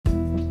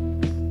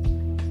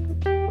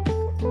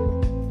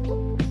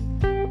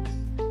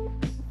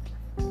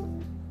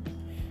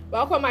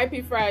Welcome,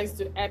 IP Friends,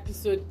 to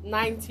episode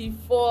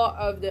 94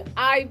 of the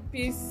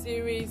IP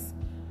series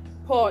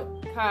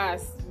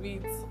podcast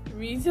with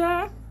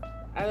Rita.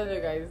 I don't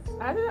know, guys.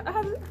 How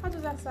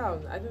does that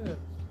sound? I don't know.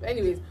 But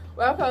anyways,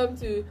 welcome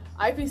to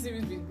IP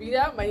series with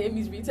Rita. My name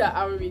is Rita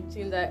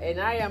Arorichinda, and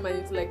I am an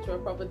intellectual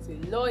property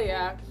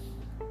lawyer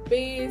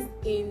based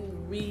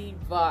in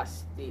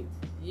Rivers State.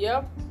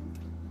 Yep.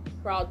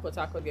 Proud Port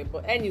Harcourt girl.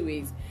 But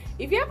anyways,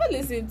 if you ever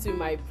listened to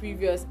my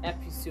previous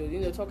episode,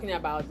 talking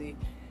about the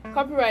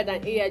copyright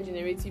and AI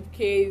generative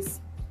case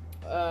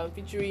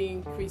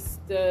featuring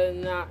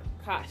Christina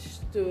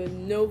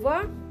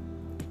Castonova,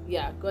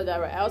 got that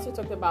right. I also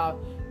talked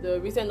about the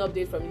recent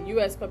update from the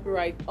US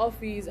Copyright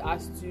Office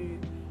as to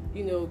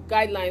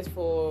guidelines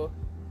for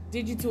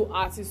digital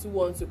artists who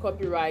want to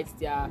copyright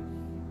their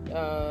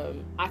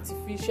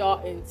artificial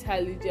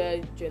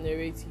intelligence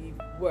generative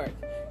work.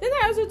 Then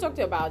I also talked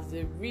about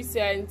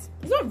it's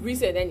not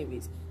recent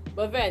anyways,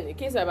 but then a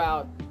case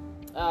about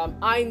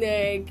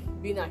INEC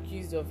being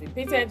accused of a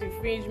patent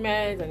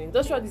infringement and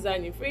industrial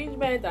design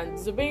infringement and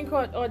disobeying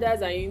court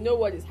orders, and you know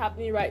what is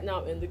happening right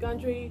now in the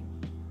country.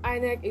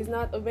 INEC is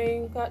not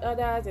obeying court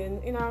orders, and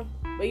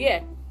but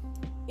yeah,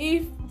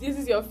 if this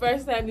is your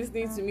first time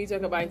listening to me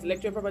talk about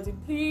intellectual property,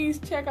 please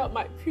check out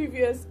my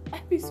previous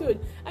episode.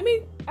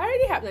 I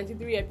already have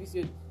 93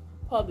 episodes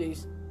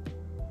published.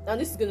 Now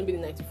this is going to be the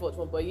 94th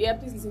one, but yeah,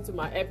 please listen to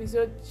my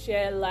episode,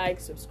 share, like,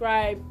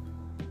 subscribe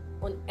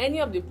on any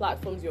of the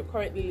platforms you're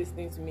currently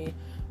listening to me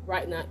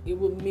right now. It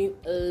will mean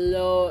a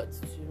lot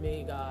to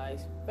me,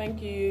 guys.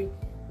 Thank you.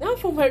 Now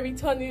for my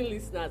returning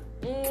listeners,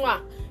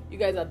 you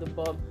guys are the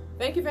bomb.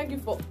 Thank you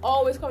for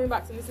always coming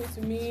back to listen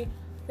to me.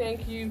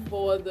 Thank you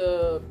for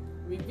the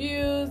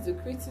reviews, the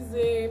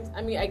criticisms.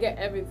 I get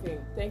everything.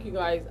 Thank you,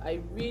 guys.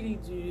 I really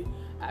do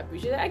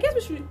appreciate it. I guess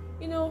we should,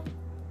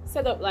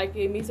 set up like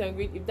a meet and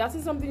greet. If that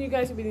is something you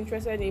guys would be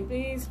interested in,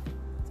 please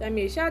send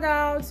me a shout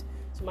out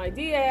to my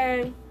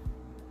DM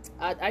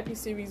at IP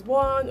Series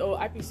 1 or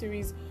IP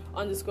Series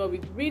 _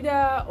 with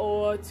Reader,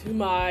 or to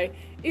my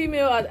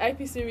email at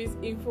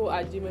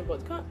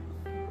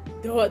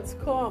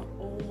ipseriesinfo@gmail.com.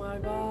 Oh my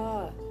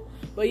god.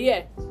 But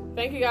yeah,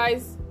 thank you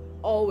guys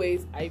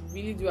always. I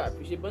really do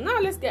appreciate it. But now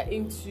let's get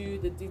into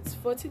the dates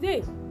for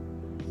today.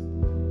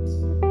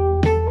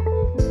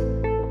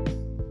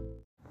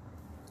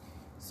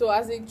 So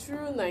as a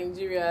true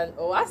Nigerian,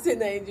 or as a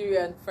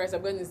Nigerian first,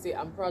 I'm going to say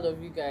I'm proud of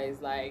you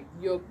guys. Like,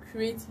 your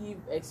creative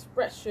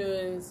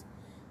expressions,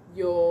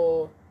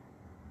 your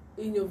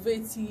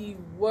innovative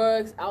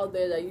works out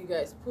there that you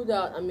guys put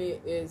out,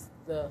 is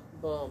the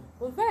bomb.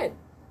 But then,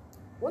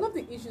 one of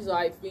the issues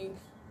I think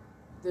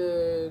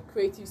the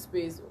creative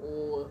space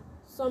or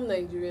some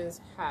Nigerians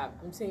have,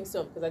 I'm saying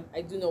some because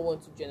I do not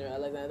want to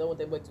generalize and I don't want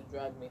anybody to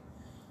drag me.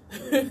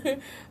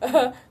 It's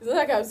not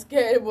like I'm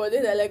scared, but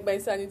then I like my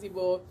sanity.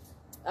 But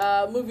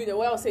moving on,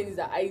 what I was saying is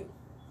that I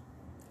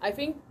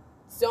think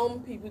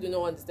some people do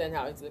not understand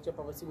how intellectual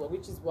property works,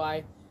 which is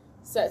why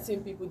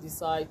certain people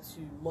decide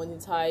to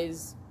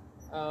monetize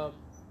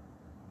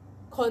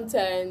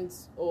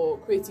content or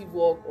creative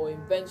work or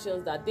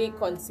inventions that they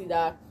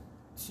consider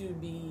to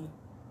be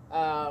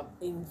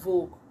in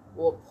vogue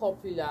or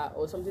popular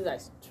or something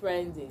that's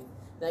trending.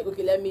 Like,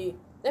 okay, let me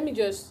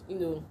just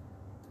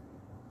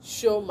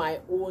show my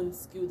own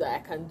skill that I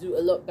can do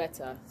a lot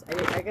better.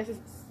 I guess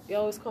it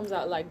always comes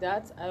out like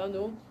that. I don't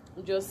know.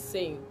 I'm just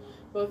saying.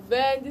 But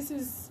then this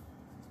is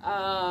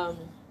how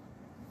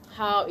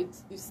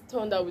it's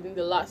turned out within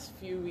the last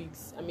few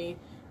weeks.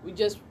 We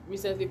just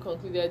recently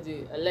concluded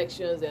the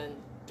elections, and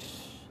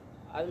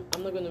I'm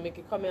not going to make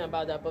a comment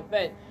about that. But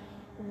then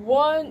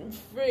one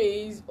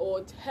phrase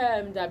or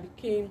term that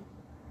became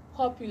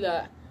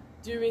popular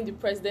during the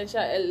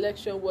presidential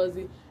election was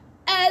the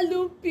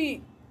Ellu.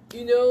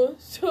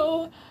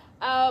 So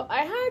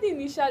I had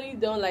initially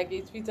done like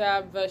a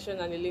Twitter version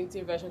and a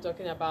LinkedIn version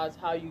talking about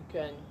how you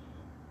can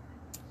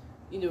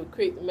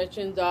create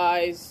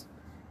merchandise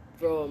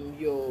from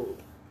your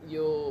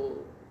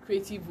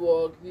creative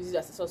work, use it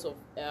as a source of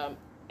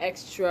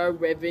extra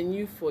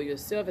revenue for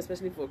yourself,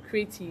 especially for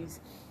creatives.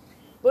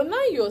 But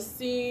now you're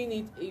seeing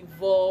it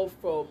evolve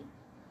from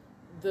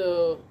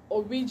the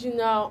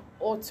original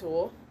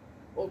author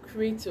or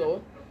creator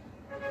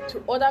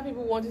to other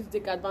people wanting to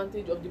take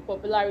advantage of the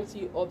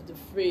popularity of the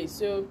phrase.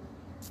 So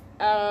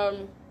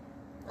I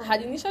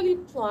had initially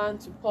planned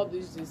to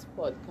publish this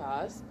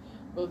podcast,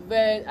 but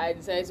then I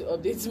decided to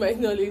update my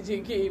knowledge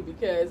again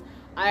because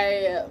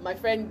my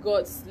friend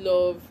God's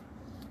Love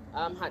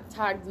had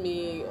tagged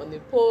me on a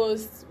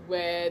post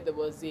where there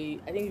was I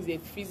think it's a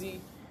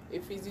fizzy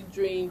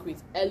drink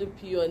with Ellu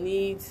on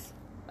it.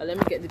 Let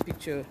me get the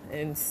picture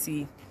and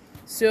see.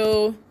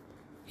 So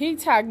he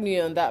tagged me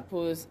on that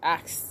post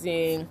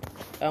asking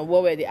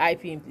what were the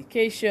IP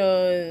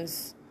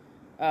implications,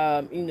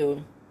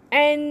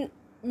 and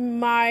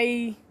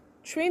my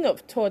train of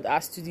thought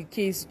as to the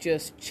case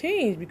just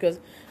changed because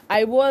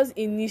I was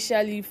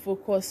initially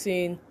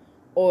focusing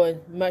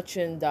on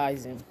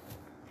merchandising,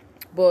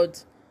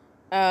 but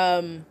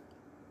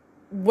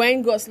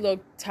when Goslock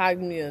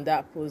tagged me on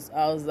that post,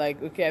 I was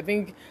like, okay, I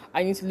think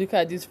I need to look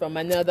at this from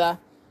another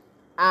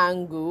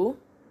angle.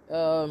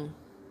 So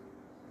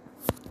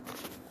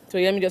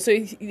let me just. So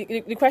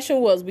the question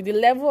was, with the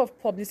level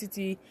of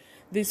publicity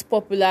this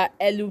popular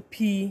Ellu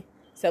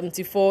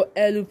 74,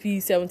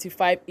 Ellu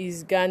 75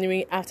 is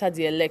garnering after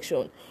the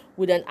election,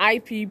 would an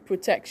IP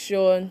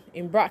protection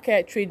in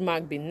bracket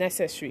trademark be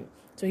necessary?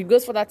 So he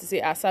goes further to say,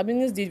 as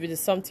Sabinus did with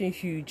something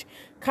huge,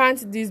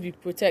 can't this be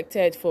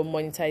protected for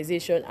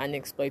monetization and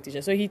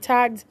exploitation? So he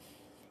tagged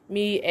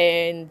me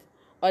and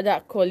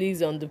other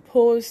colleagues on the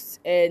post,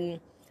 and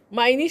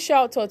my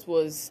initial thought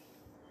was,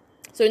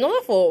 so in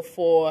order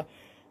for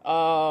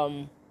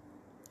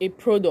a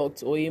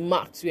product or a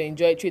mark to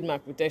enjoy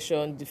trademark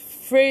protection, the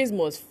phrase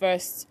must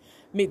first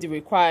meet the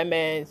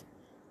requirement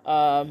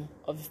of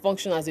the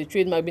function as a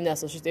trademark being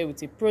associated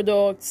with a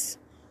product,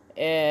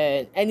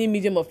 and any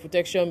medium of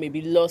protection may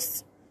be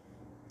lost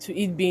to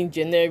it being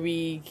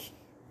generic,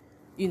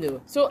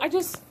 So I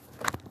just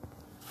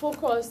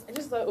focused. I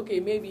just thought,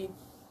 okay, maybe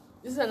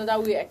this is another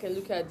way I can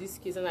look at this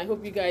case, and I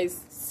hope you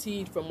guys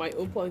see it from my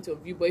own point of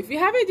view. But if you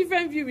have a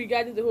different view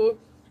regarding the whole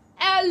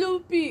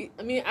LUP,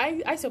 I mean,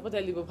 I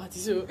supported Labour Party,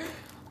 so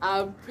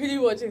I'm pretty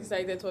much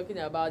excited talking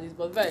about this.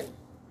 But then,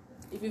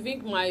 if you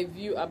think my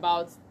view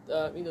about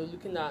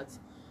looking at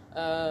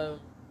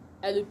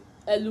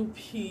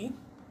LUP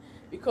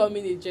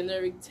becoming a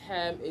generic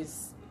term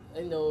is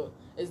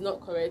not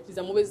correct, please,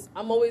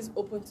 I'm always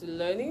open to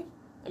learning.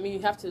 I mean, you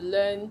have to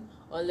learn,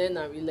 unlearn,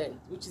 and relearn,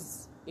 which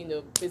is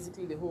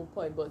basically the whole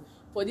point. But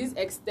for this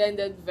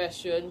extended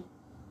version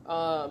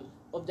of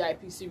the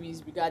IP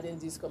series regarding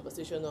this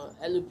conversation on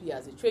LUP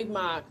as a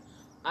trademark,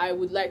 I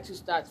would like to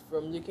start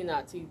from looking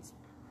at it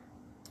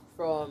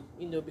from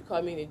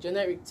becoming a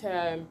generic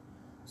term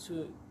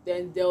to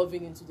then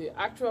delving into the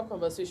actual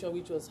conversation,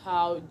 which was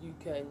how you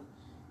can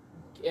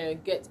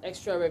get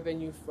extra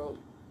revenue from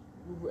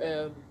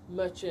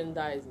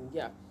merchandising,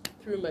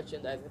 through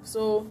merchandising.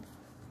 So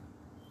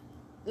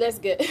let's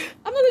get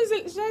I'm not going to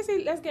say, should I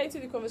say let's get into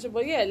the conversation,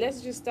 but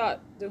let's just start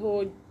the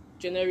whole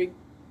generic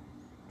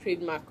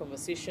trademark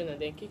conversation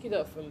and then kick it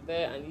up from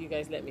there, and you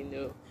guys let me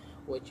know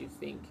what you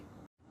think.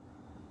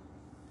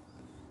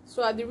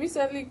 So at the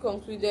recently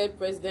concluded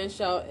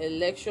presidential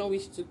election,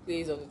 which took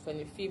place on the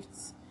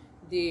 25th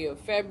day of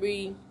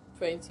February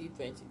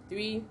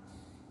 2023,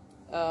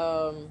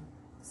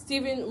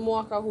 Stephen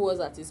Mwaka, who was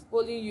at his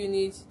polling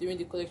unit during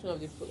the collection of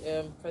the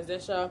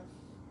presidential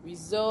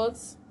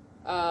results,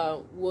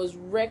 was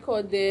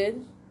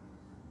recorded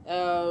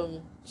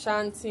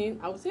chanting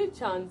or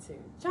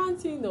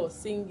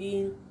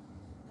singing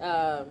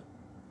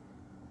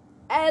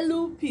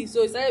LUP.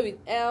 So it started with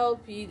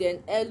LP,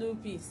 then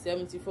LUP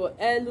 74,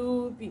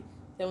 LUP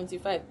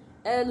 75,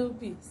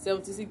 LUP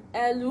 76,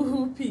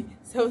 LUP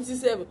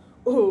 77,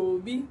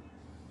 OB1,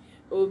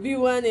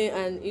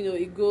 and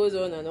it goes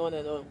on and on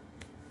and on.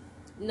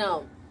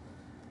 Now,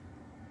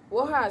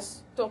 what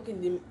has stuck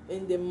in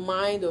the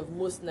mind of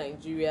most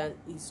Nigerians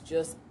is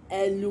just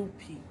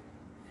LUP.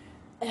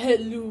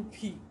 LUP.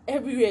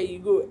 Everywhere you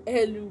go,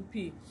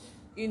 LUP.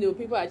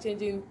 People are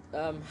changing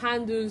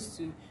handles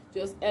to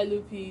just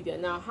LUP. There are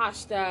now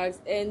hashtags.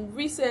 And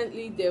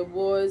recently there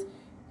was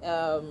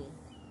so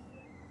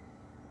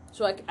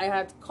I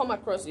had come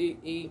across a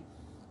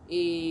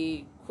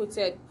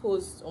quoted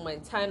post on my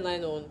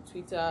timeline on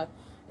Twitter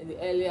in the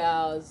early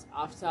hours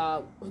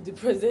after the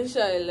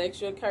presidential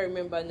election, can't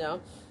remember now,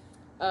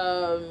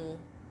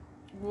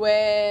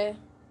 where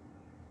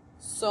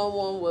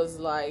someone was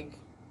like,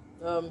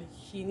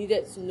 he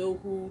needed to know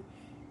who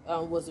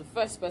was the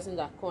first person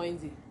that coined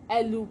the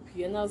LUP,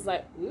 and I was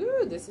like,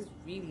 ooh, this is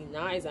really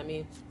nice. I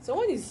mean,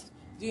 someone is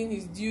doing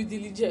his due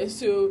diligence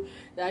so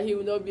that he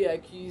will not be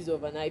accused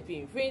of an IP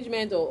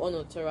infringement or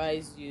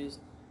unauthorized use.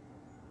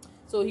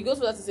 So he goes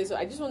for that to say, so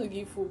I just want to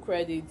give full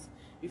credit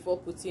before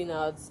putting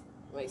out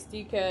my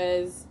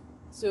stickers.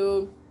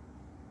 So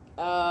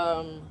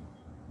and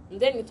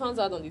then it turns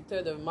out on the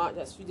 3rd of March,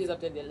 that's 3 days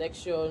after the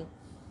election,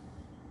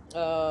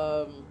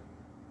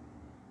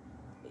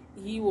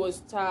 he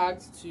was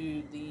tagged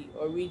to the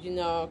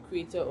original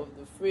creator of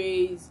the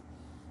phrase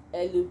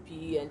LUP,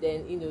 and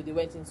then they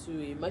went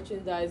into a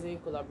merchandising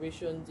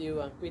collaboration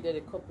deal and created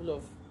a couple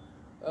of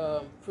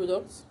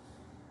products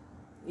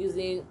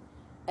using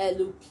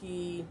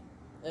LUP,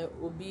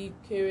 Obi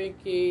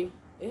Kereke,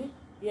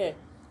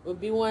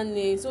 Obi1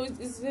 name. So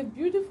it's a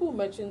beautiful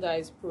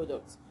merchandise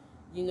product,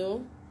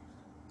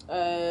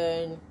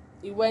 and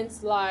it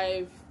went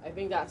live I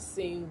think that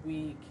same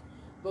week.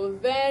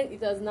 But then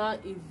it has now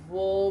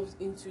evolved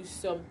into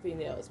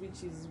something else,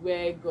 which is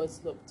where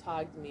Godslop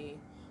tagged me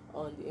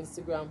on the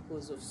Instagram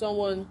post of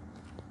someone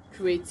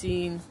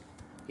creating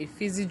a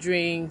fizzy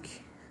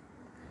drink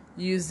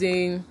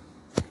using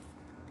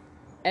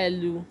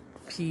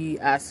LUP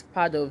as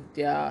part of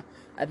their,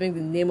 I think,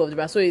 the name of the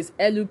brand. So it's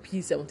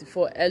LUP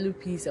 74,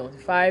 LUP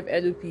 75,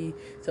 LUP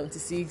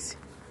 76.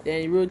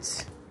 Then he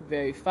wrote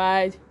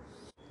verified.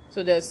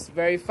 So there's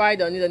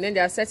verified on it, and then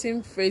there are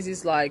certain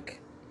phrases like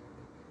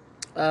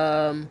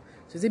so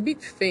it's a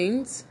bit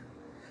faint,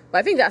 But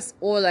I think that's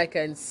all I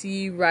can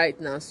see right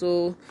now.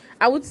 So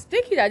I would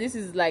take it that this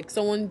is like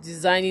someone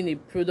designing a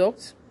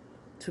product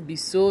to be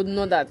sold,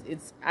 not that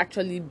it's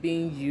actually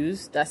being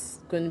used. That's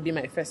going to be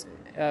my first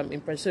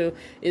impression. So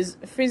it's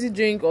a fizzy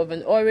drink of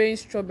an orange,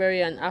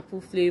 strawberry, and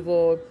apple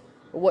flavor.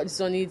 What's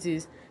on it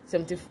is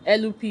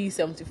LUP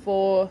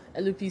 74,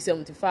 LUP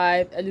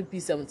 75,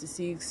 LUP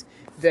 76,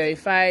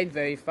 verified.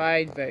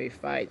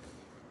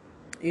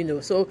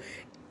 So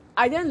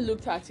I then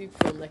looked at it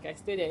from, like I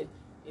stated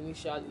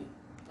initially,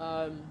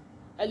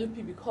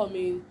 LUP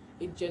becoming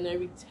a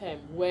generic term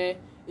where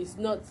it's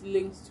not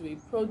linked to a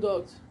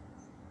product,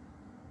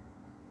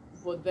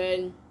 but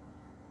then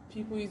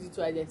people use it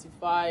to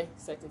identify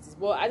certain things.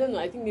 But I don't know,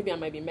 I think maybe I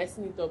might be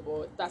messing it up,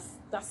 but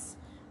that's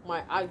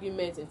my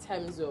argument in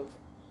terms of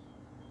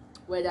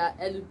whether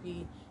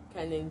LUP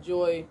can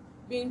enjoy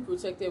being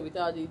protected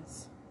without it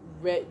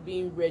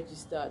being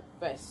registered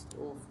first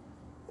of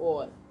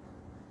all.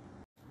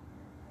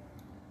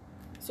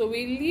 So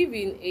we live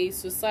in a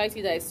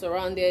society that is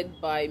surrounded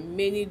by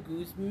many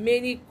goods,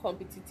 many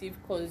competitive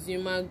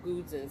consumer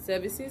goods and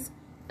services,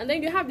 and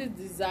then you have this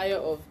desire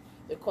of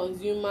the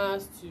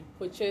consumers to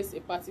purchase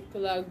a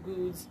particular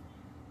goods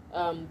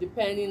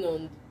depending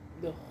on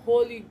the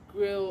holy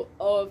grail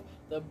of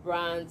the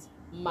brand's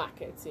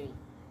marketing,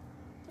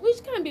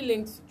 which can be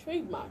linked to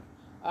trademark,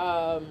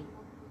 and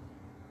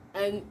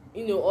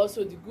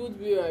also the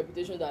goodwill or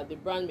reputation that the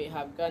brand may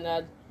have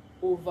garnered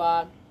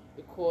over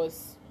the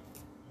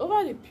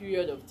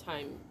period of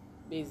time,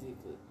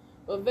 basically.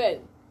 But then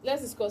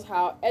let's discuss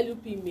how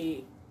LUP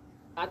may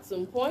at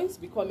some point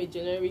become a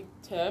generic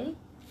term,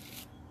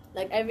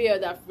 like every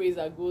other phrase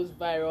that goes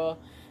viral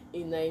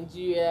in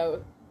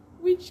Nigeria,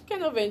 which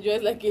kind of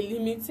enjoys like a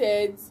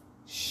limited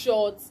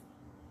short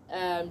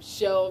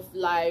shelf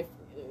life.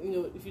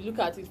 If you look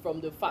at it from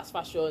the fast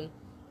fashion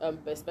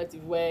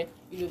perspective, where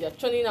they're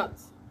churning out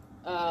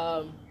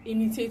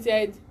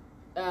imitated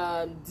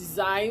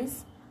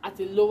designs at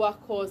a lower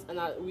cost, and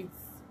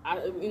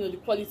the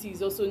quality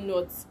is also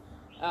not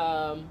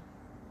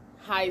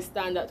high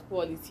standard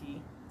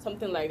quality,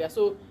 something like that.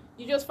 So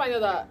you just find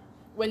out that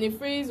when a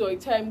phrase or a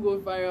term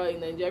goes viral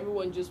in Nigeria,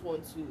 everyone just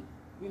wants to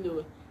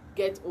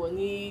get on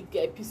it,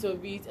 get a piece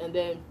of it, and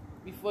then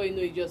before you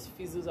know it just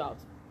fizzles out,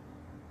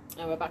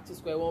 and we're back to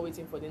square one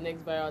waiting for the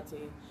next viral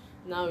thing.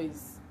 Now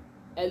it's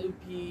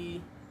LUP,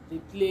 they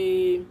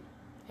play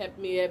help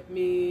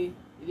me,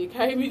 they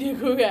carry me, they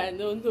go where I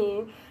don't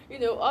know,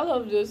 all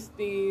of those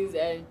things,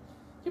 and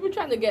people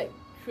trying to get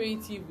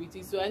creative with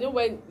it. So I know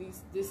when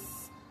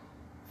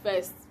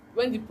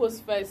when the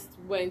post first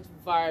went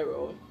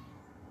viral,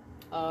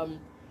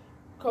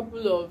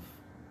 couple of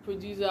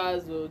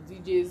producers or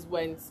DJs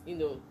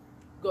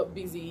got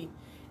busy,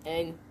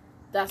 and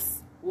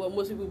that's what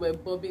most people were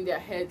bobbing their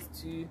heads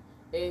to,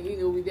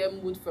 and we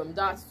then moved from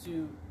that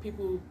to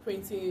people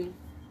printing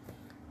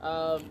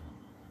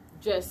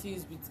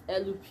jerseys with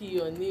LUP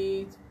on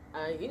it,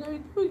 and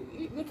people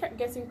they kept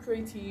getting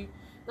creative.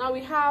 Now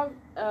we have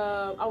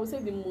I would say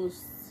the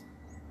most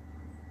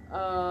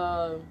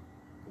well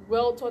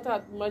thought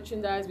out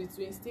merchandise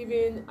between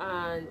Steven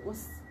and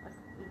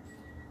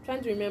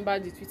trying to remember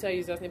the Twitter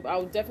user's name, but I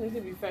would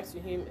definitely refer to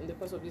him in the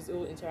course of this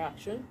whole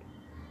interaction.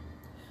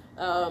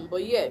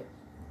 But yeah,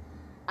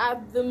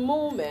 at the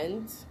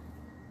moment,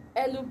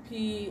 LUP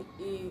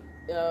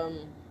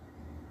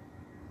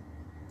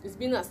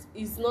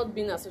is not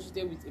being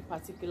associated with a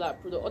particular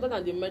product other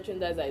than the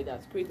merchandise that it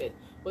has created.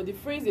 But the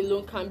phrase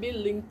alone can be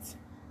linked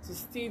to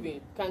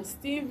Steven. Can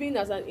Steven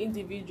as an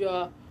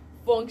individual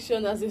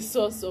function as a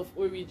source of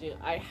origin?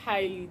 I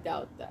highly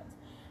doubt that.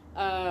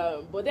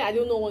 But then I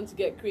don't want to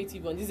get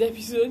creative on this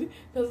episode,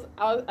 because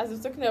as I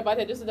was talking about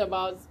it, I just said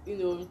about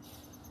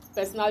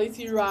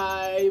personality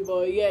right,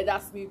 but yeah,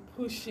 that's me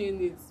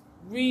pushing it,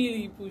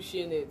 really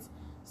pushing it.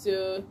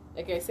 So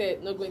like I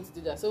said, not going to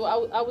do that. So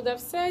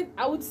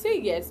I would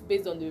say yes,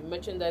 based on the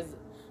merchandise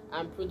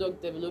and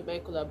product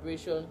development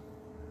collaboration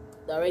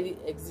that already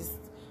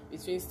exists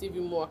between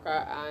Steven Walker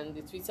and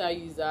the Twitter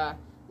user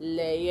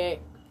Layer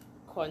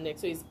Connect.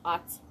 So it's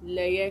at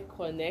Layer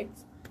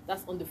Connect.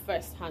 That's on the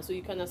first hand, so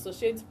you can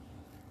associate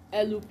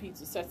LUP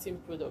to certain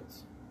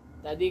products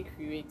that they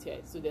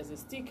created. So there's a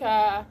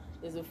sticker,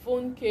 there's a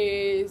phone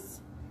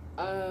case,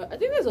 I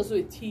think there's also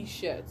a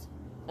t-shirt,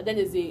 and then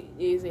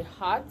there's a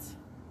hat.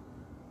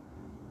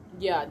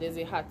 Yeah, there's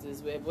a hat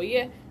as well. But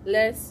yeah,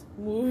 let's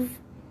move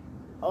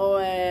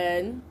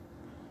on.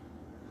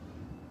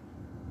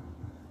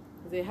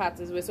 There's a hat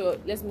as well, so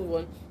let's move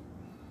on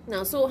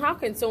now. So how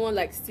can someone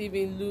like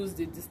Steven lose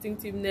the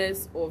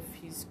distinctiveness of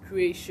his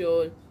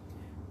creation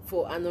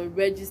for an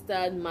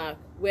unregistered mark,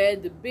 where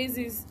the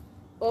basis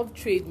of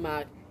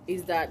trademark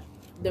is that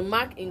the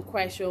mark in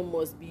question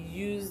must be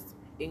used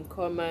in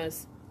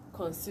commerce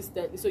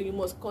consistently? So you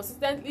must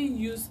consistently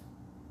use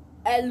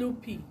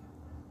LUP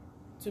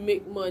to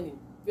make money.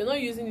 If you're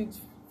not using it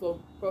for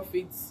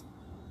profits,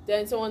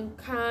 then someone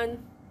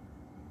can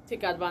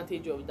take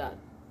advantage of that,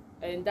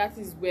 and that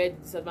is where the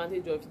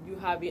disadvantage of you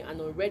having an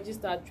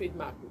unregistered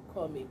trademark will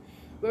come in.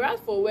 Whereas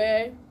for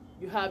where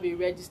you have a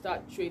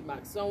registered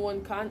trademark.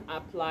 Someone can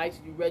apply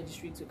to the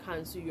registry to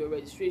cancel your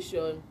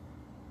registration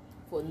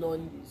for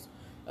non-use.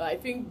 I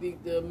think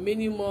the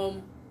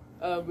minimum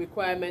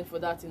requirement for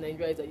that in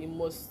Nigeria is that you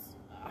must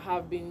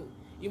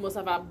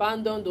have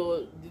abandoned, or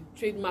the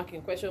trademark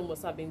in question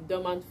must have been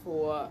dormant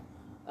for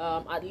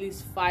at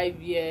least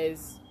 5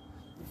 years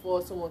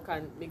before someone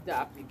can make that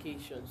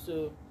application.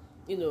 So,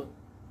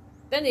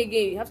 then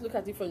again, you have to look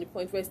at it from the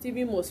point where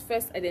Stephen must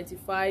first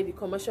identify the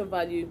commercial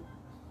value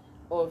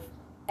of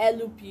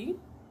Ellu,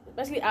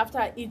 especially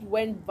after it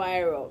went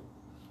viral.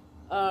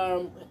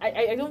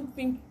 I don't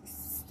think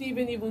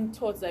Stephen even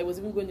thought that it was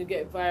even going to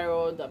get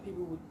viral, that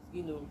people would,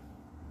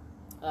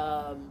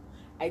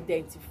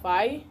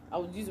 identify. I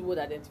would use the word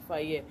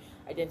identify here.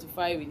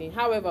 Identify within.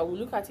 However, we'll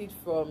look at it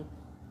from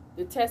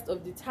the test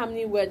of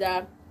determining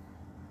whether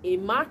a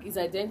mark is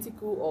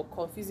identical or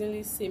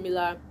confusingly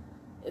similar,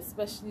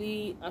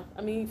 especially,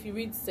 if you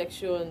read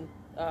section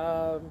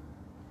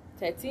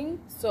 13,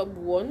 sub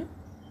 1.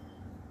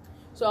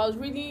 So I was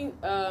reading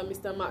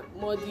Mr.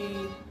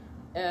 McMurdy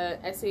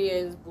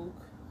SAN's book.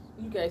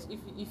 You guys,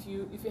 if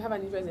you have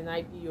an interest in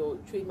IP or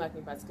trademark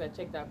in particular,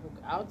 check that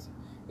book out.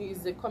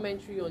 It's a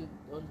commentary on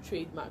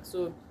trademark,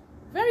 so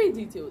very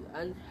detailed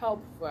and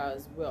helpful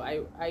as well.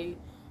 I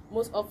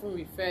most often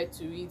refer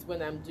to it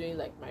when I'm doing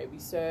like my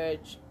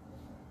research,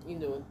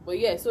 But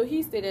yeah, so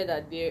he stated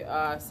that there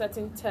are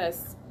certain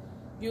tests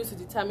used to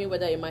determine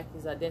whether a mark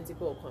is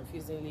identical or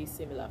confusingly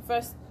similar.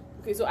 First,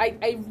 okay, so I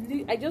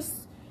think I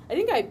just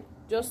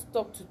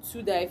stuck to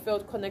two that I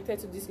felt connected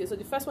to this case. So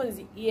the first one is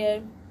the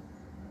ear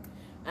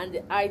and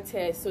the eye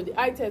test. So the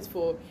eye test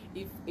for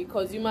if a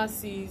consumer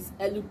sees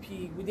Ellu,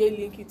 would they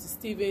link it to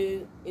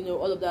Stephen,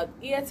 all of that.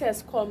 Ear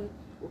test will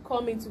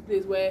come into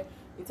place where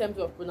in terms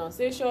of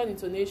pronunciation,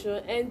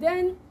 intonation, and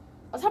then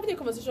I was having a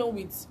conversation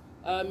with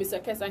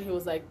Mr. Kess, and he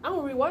was like,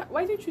 Amory,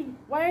 why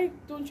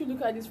don't you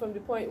look at this from the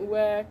point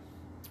where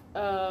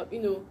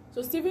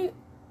so Stephen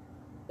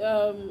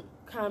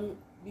can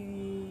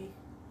be,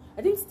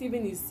 I think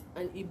Stephen is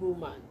an Igbo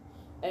man,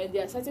 and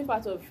there are certain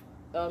parts of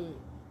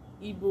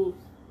Igbo,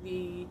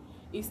 the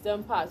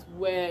eastern part,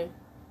 where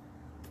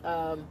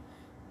the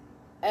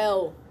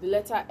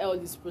letter L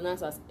is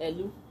pronounced as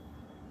Ellu.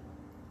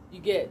 You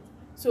get?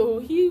 So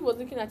he was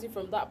looking at it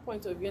from that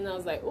point of view, and I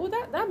was like, oh,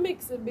 that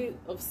makes a bit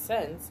of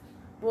sense.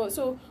 But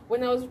so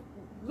when I was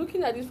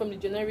looking at this from the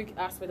generic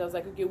aspect, I was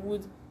like, okay,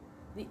 would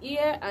the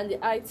ear and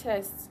the eye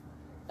test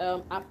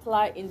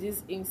apply in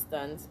this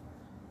instance?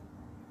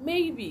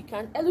 Maybe.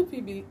 Can Ellu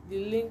be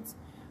linked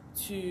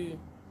to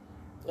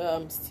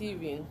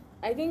Stephen?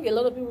 I think a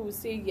lot of people will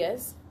say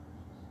yes.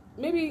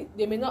 Maybe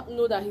they may not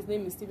know that his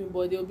name is Stephen,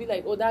 but they'll be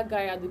like, oh, that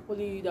guy at the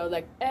polling that was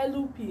like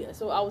Ellu.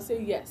 So I would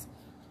say yes.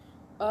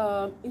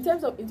 In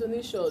terms of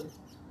intonation,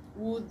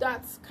 would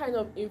that kind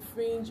of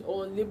infringe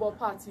on Labour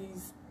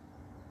Party's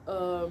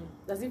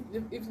as if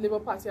Labour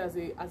Party as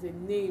a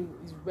name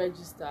is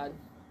registered?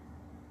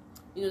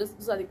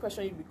 Those are the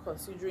questions you'd be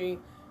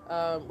considering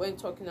when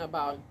talking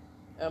about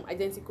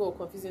identical or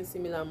confusing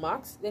similar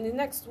marks. Then the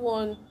next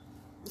one,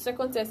 the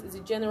second test, is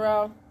the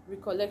general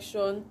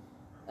recollection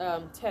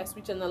test,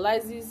 which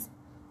analyzes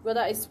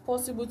whether it's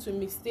possible to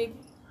mistake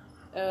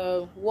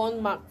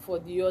one mark for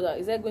the other.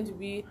 Is there going to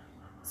be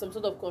some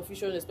sort of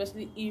confusion,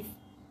 especially if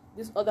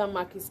this other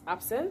mark is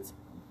absent?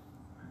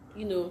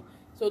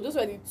 So those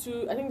were the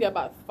two. I think there are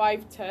about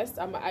 5 tests.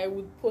 I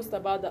would post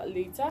about that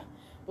later,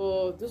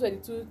 but those were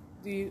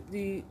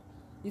the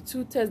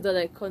two tests that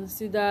I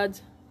considered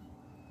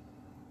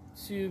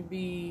to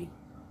be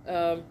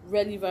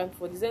relevant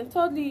for this. And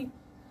thirdly,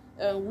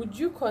 would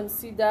you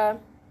consider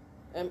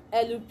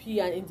Ellu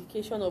an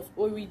indication of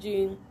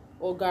origin,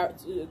 or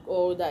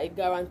that it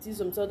guarantees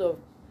some sort of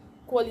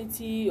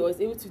quality, or is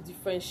able to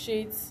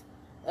differentiate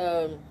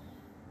Ellu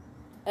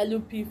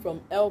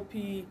from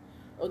LP?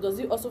 Or does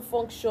it also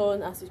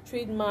function as a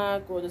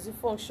trademark, or does it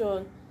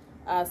function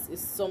as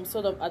some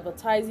sort of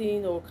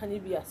advertising, or can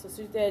it be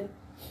associated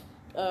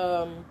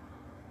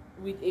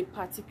with a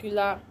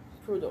particular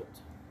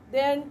product?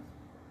 Then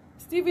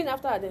Stephen,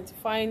 after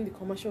identifying the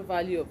commercial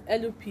value of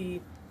Ellu,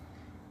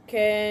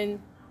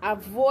 can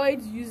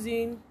avoid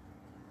using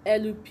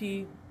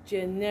Ellu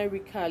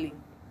generically.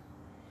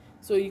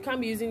 So you can't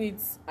be using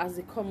it as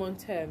a common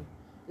term,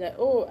 like,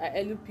 oh, I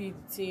Ellu the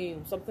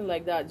team, something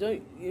like that.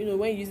 When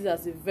you use it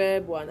as a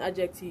verb or an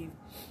adjective,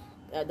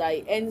 that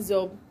it ends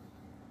up,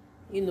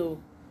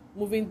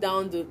 moving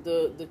down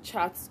the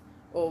charts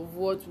of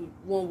what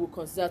one would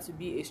consider to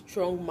be a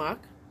strong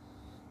mark,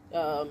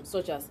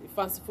 such as a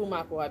fanciful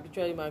mark or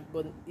arbitrary mark.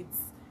 But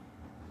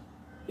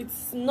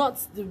it's not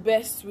the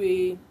best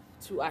way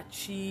to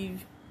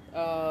achieve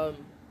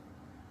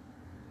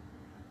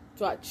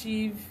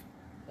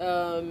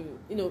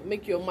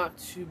make your mark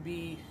to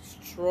be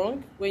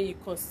strong when you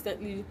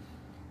consistently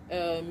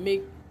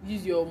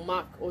use your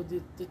mark or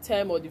the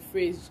term or the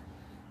phrase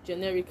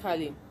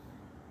generically.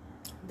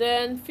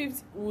 Then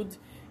fifth, can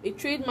a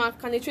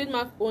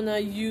trademark owner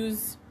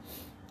use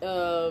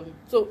a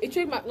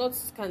trademark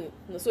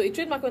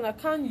owner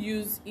can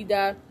use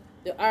either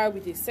the R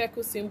with a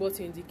circle symbol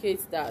to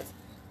indicate that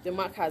the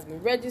mark has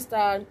been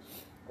registered,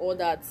 or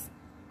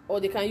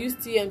they can use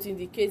TM to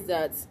indicate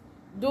that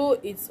though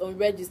it's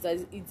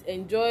unregistered, it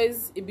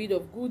enjoys a bit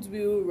of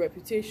goodwill,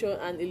 reputation,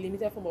 and a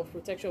limited form of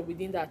protection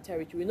within that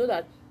territory. We know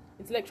that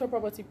intellectual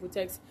property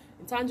protects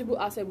intangible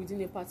asset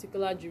within a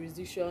particular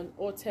jurisdiction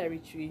or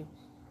territory.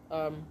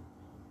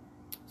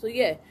 So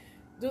yeah,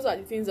 those are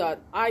the things that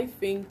I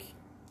think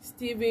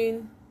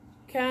Stephen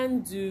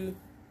can do.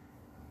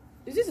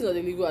 This is not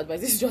a legal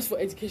advice, this is just for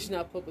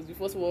educational purpose. The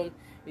first one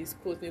is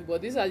quoting,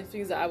 but these are the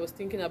things that I was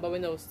thinking about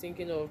when I was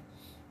thinking of,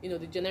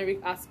 the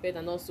generic aspect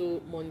and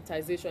also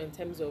monetization in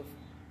terms of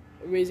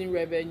raising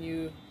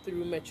revenue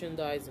through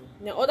merchandising.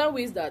 Now, other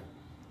ways that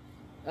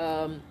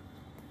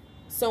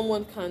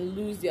someone can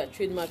lose their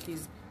trademark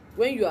is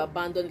when you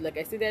abandon it. Like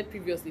I stated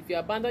previously, if you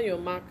abandon your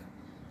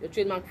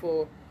trademark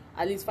for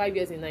at least 5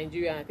 years in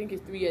Nigeria, I think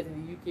it's 3 years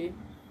in the UK.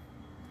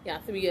 Yeah,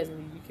 3 years in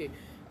the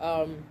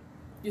UK.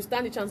 You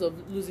stand the chance of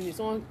losing it.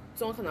 Someone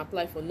can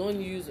apply for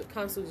non-use or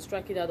cancel to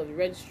strike it out of the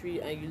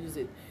registry, and you lose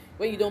it.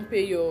 When you don't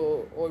pay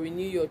or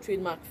renew your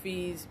trademark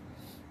fees,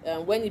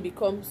 when it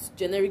becomes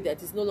generic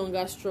that is no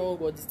longer strong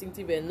or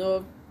distinctive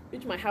enough,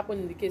 which might happen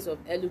in the case of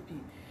Ellu.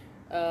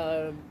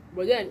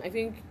 But then I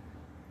think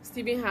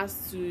Stephen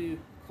has to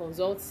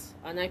consult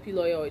an IP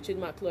lawyer or a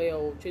trademark lawyer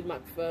or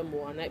trademark firm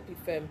or an IP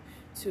firm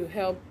to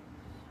help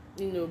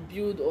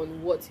build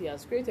on what he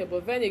has created.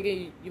 But then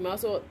again, you might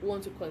also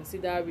want to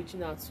consider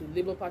reaching out to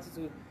Labour Party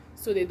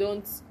so they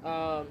don't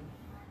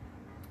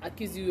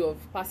accuse you of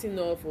passing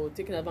off or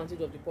taking advantage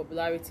of the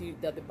popularity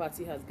that the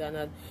party has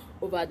garnered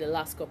over the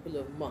last couple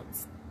of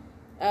months.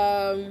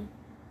 Then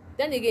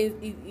again,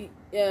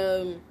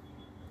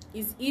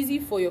 it's easy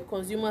for your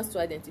consumers to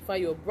identify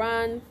your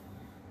brand,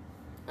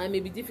 and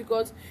may be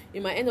difficult.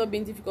 It might end up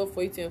being difficult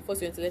for you to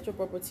enforce your intellectual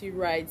property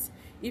rights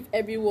if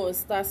everyone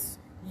starts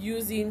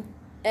using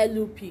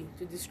LUP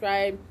to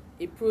describe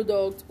a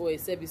product or a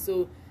service.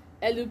 So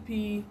LUP,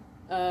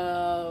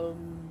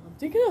 I'm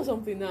thinking of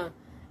something now.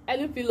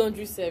 LUP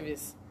laundry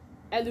service,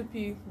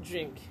 LUP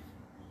drink,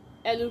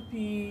 LUP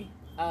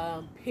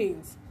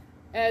paint,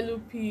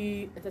 LUP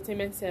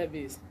entertainment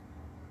service.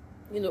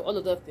 All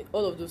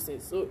of those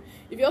things. So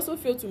if you also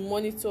fail to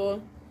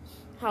monitor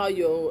how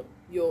your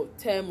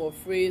term or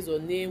phrase or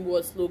name,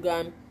 word,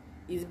 slogan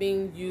is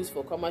being used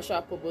for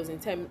commercial purpose,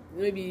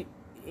 maybe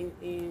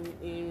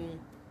in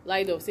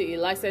light of, say, a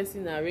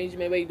licensing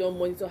arrangement where you don't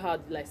monitor how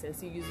the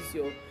licensee uses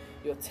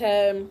your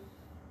term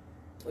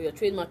or your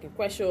trademark in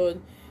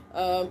question.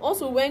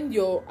 Also, when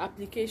your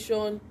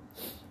application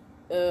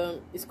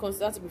is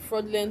considered to be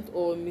fraudulent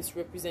or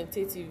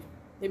misrepresentative,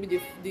 maybe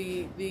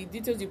the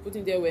details you put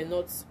in there were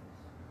not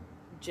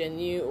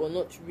genuine or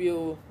not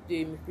real,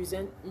 they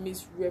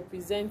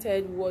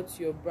misrepresented what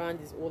your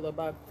brand is all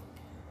about.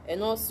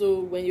 And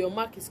also, when your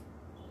mark is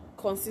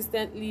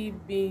consistently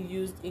being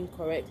used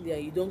incorrectly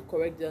and you don't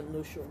correct that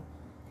notion,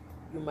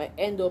 you might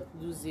end up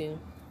losing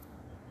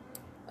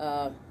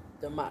the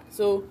mark.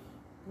 So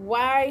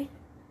going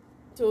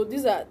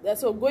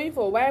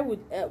for why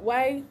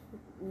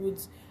would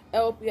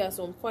LP at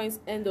some points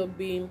end up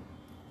being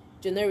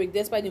generic,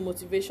 despite the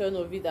motivation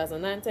of it as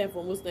an anthem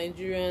for most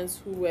Nigerians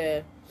who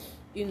were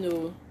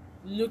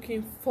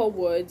looking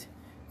forward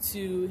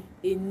to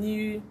a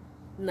new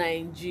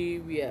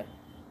Nigeria.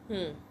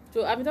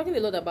 So I've been talking a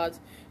lot about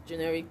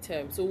generic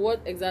terms. So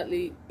what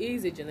exactly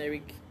is a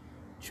generic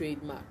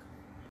trademark?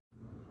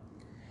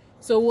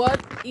 So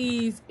what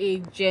is a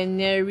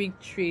generic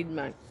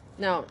trademark?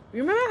 Now,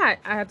 remember I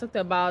had talked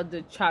about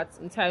the charts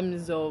in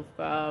terms of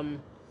how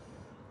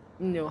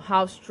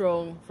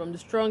strong, from the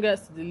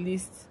strongest to the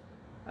least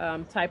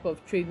type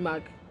of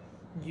trademark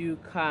you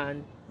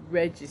can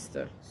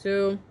register.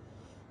 So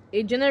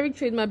a generic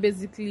trademark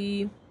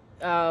basically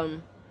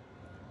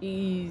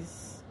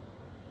is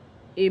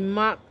a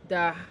mark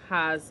that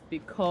has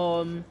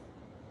become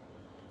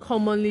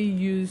commonly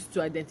used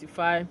to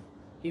identify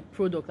a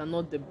product and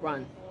not the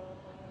brand.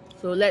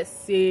 So let's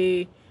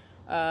say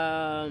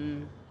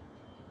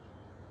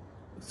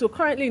so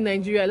currently in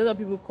Nigeria, a lot of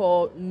people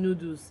call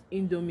noodles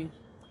Indomie.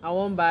 I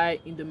won't buy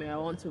Indomie, I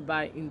want to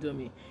buy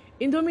Indomie.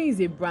 Indomie is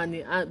a brand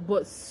name,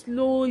 but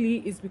slowly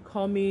it's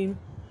becoming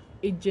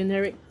a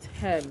generic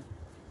term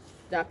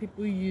that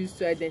people use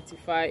to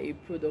identify a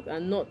product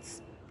and not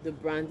the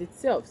brand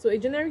itself. So a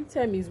generic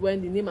term is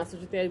when the name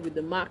associated with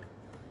the mark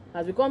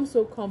has become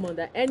so common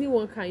that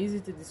anyone can use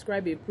it to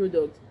describe a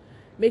product,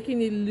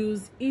 making it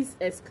lose its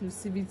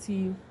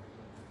exclusivity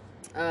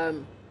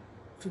to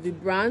the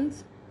brand,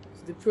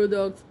 to the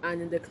product,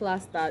 and in the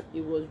class that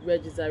it was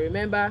registered.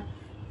 Remember,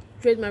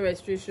 trademark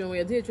registration, when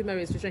you're doing a trademark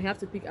registration, you have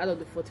to pick out of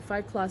the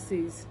 45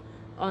 classes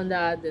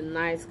under the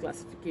NICE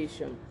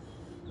classification.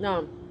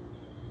 Now,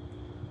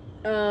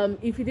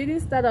 if it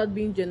didn't start out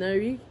being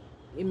generic,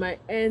 it might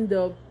end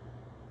up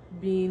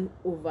being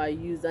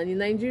overused. And in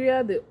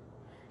Nigeria,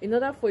 in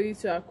order for you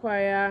to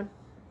acquire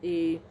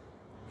a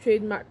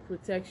trademark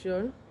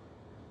protection,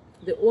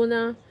 the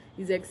owner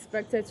is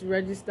expected to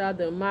register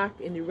the mark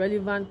in the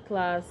relevant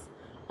class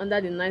under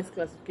the nice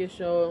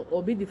classification,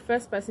 or be the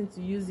first person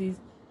to use it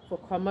for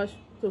commercial,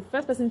 so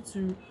first person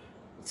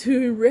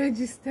to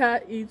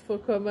register it for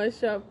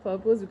commercial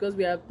purpose, because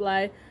we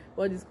apply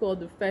what is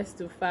called the first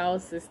to file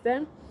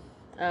system.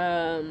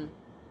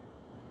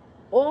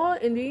 Or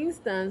in the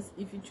instance,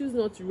 if you choose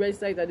not to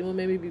register it at the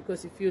moment, maybe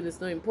because you feel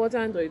it's not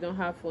important or you don't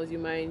have funds, you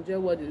might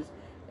enjoy what is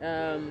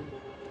a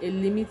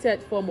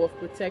limited form of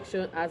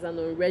protection as an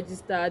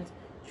unregistered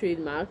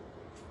trademark.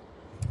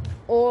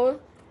 Or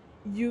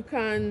you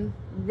can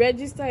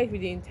register it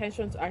with the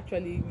intention to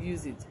actually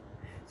use it.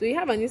 So you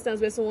have an instance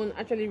where someone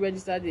actually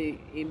registered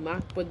a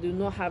mark but do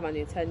not have an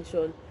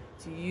intention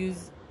to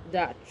use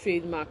that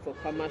trademark for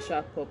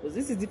commercial purpose.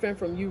 This is different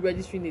from you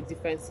registering a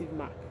defensive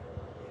mark.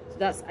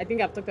 So I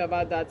think I've talked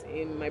about that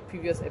in my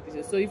previous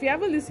episode. So if you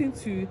haven't listened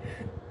to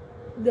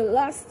the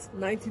last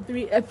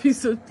 93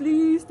 episodes,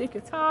 please take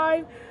your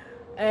time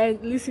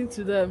and listen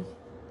to them.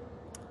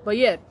 But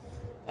yeah,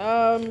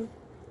 how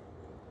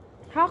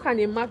can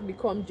a mark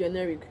become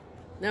generic?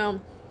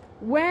 Now,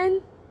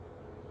 when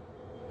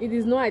it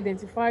is not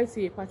identified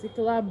to a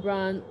particular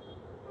brand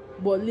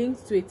but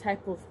linked to a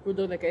type of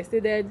product, like I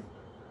stated,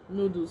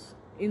 noodles,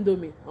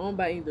 Indomie, I want to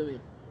buy Indomie,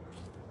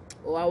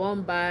 or I want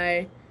to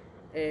buy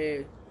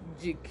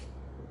Jig,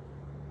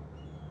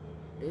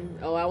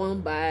 or I want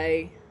to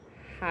buy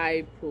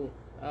Hypo,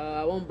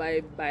 I want to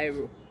buy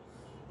Biro,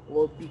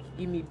 or Big,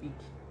 give me Big,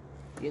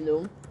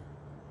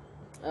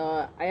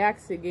 I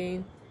ask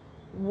again,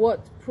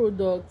 what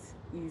product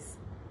is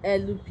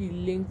Ellu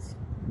linked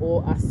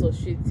or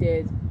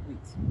associated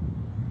with?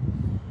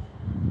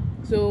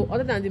 So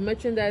other than the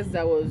merchandise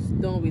that was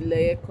done with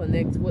Layer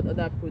Connect, what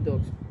other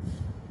products?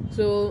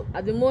 So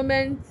at the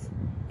moment,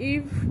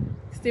 if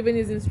Stephen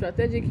isn't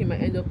strategic, he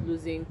might end up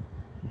losing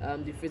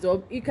the phrase,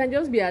 or it can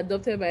just be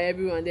adopted by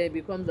everyone, then it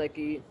becomes like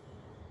an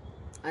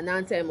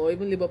anthem, or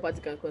even Labour Party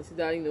can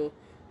consider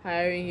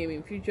hiring him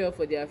in future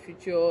for their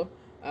future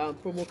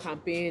promo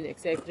campaign,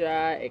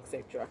 etc.,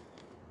 etc.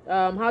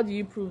 How do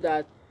you prove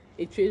that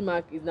a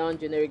trademark is now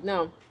generic?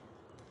 Now,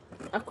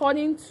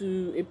 according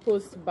to a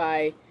post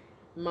by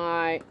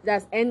NY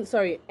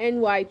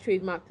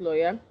trademark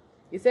lawyer,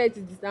 he said it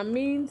is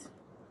determined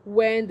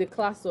when the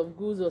class of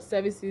goods or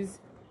services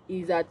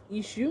is at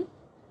issue,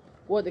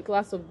 what the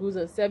class of goods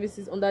and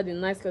services under the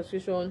nice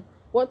classification,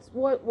 what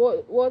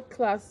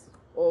class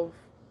of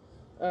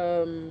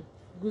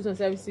goods and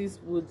services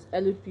would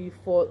LP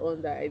fall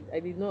under. I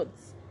did not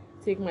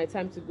take my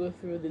time to go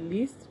through the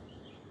list,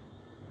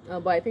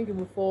 but I think it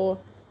will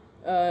fall,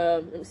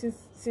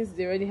 since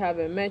they already have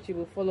a match, it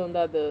will fall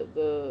under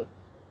the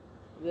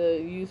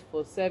use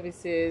for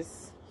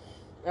services.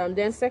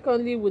 Then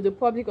secondly, would the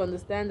public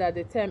understand that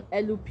the term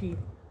LP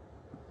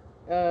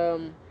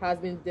has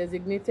been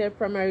designated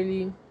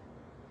primarily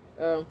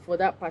for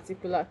that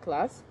particular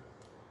class?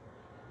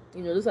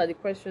 Those are the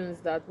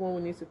questions that one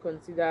will need to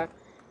consider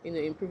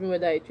in proving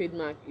whether a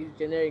trademark is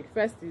generic.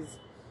 First is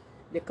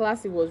the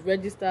class it was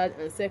registered,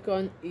 and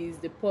second is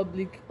the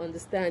public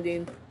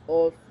understanding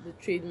of the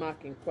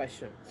trademark in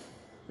question.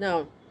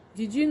 Now,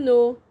 did you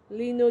know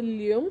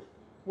linoleum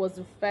was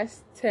the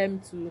first term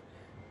to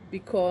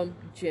become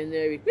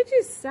generic? Which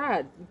is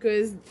sad,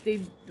 because they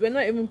were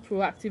not even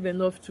proactive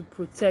enough to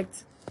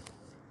protect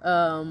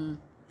the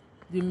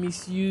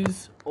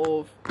misuse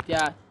of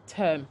their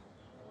term.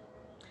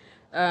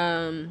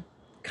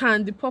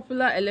 Can the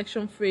popular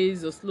election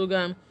phrase or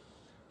slogan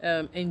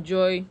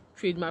enjoy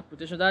trademark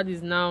protection? That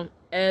is now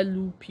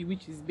LUP,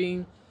 which is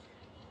being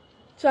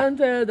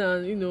chanted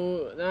and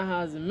now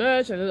has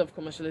emerged, and a lot of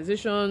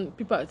commercialization.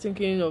 People are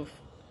thinking of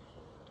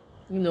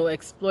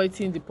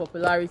exploiting the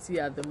popularity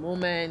at the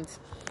moment.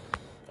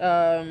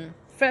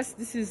 First,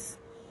 this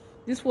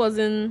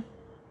wasn't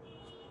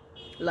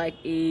like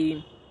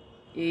a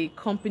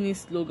company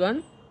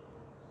slogan,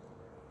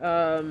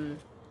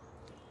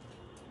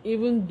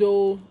 even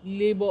though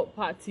Labour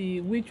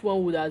Party, which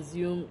one would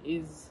assume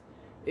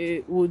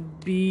it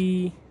would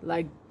be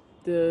like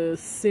the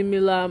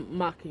similar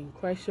mark in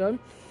question,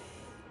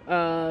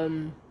 but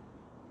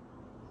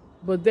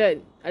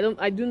then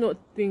I do not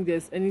think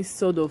there's any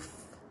sort of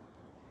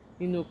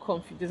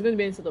there's going to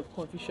be any sort of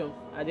confusion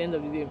at the end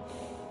of the day.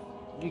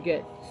 You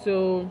get?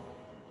 So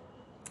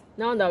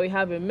now that we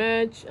have a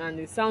merch and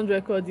the sound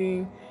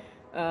recording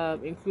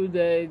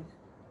included,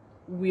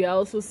 we are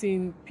also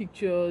seeing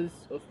pictures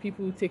of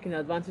people taking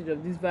advantage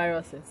of this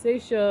viral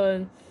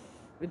sensation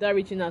without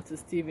reaching out to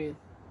Stephen.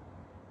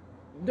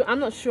 I'm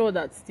not sure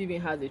that Stephen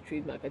has a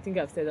trademark. I think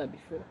I've said that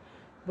before.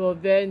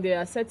 But then there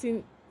are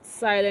certain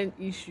silent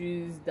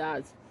issues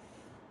that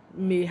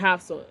may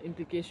have some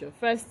implication.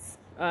 First,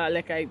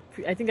 like I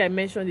think I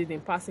mentioned it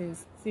in passing,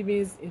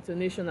 Stephen's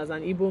intonation as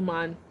an Igbo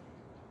man,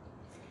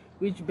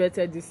 which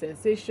bettered this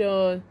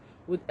sensation.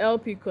 Would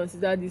LP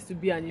consider this to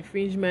be an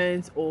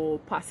infringement or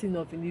passing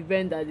off in the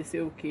event that they say,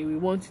 okay, we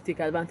want to take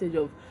advantage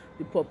of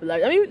the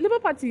popularity? I mean, Labour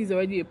Party is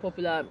already a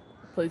popular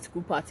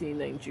political party in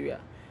Nigeria.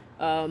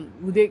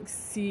 Would they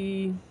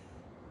see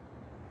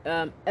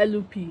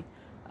LP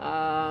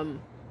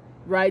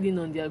riding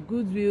on their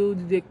goodwill?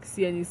 Do they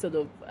see any sort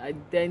of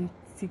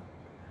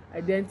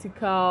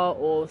identical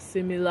or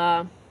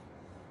similar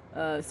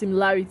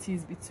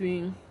similarities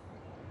between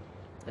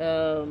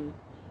the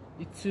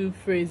two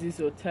phrases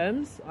or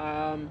terms.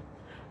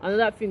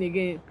 Another thing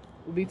again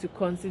would be to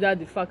consider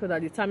the factor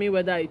that determine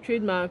whether a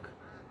trademark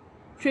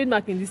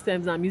in these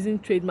terms, I'm using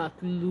trademark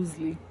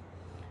loosely,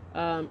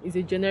 is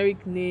a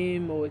generic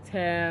name or a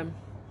term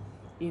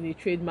in a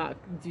trademark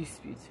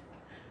dispute.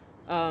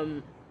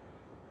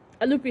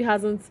 LP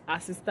hasn't,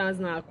 as it stands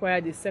now,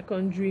 acquired a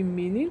secondary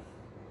meaning,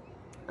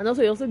 and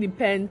also it also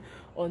depends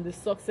on the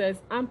success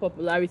and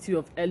popularity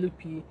of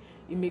LP.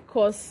 It may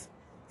cause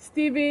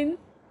Stephen,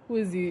 who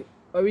is the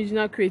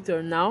original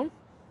creator now,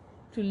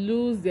 to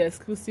lose the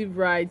exclusive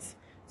rights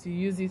to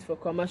use it for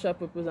commercial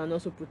purpose and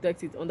also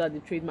protect it under the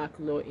trademark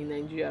law in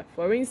Nigeria.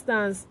 For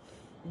instance,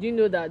 do you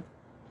know that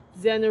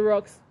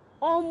Xerox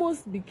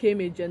almost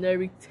became a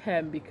generic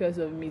term because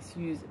of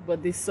misuse,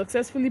 but they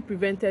successfully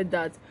prevented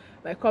that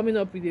by coming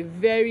up with a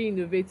very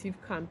innovative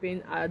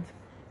campaign ad,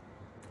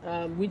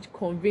 which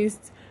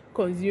convinced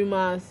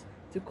consumers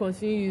to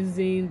continue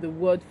using the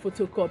word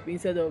photocopy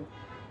instead of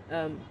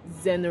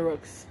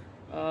Xerox.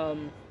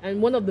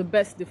 And one of the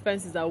best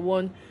defenses that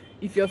one,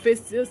 if you're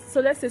faced, so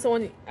let's say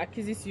someone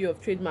accuses you of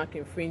trademark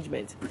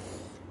infringement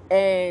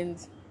and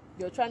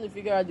you're trying to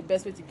figure out the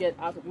best way to get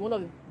out of it, one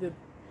of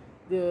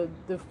the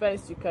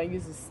defense you can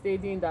use is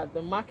stating that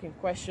the mark in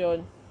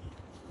question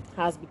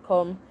has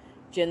become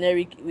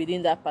generic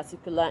within that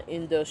particular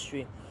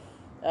industry.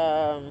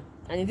 And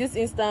in this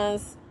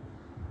instance,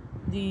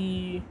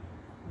 the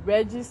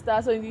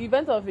register, so in the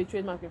event of a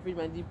trademark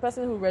infringement, the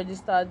person who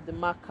registered the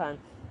mark can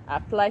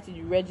apply to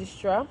the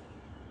registrar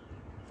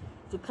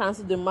to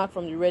cancel the mark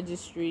from the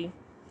registry.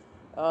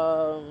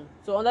 So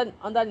under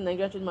the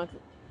Nigerian Trademark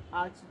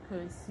Act, you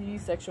can see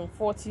section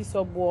 40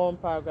 sub 1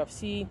 paragraph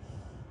C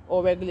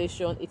or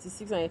regulation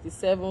 86 and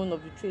 87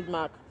 of the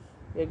trademark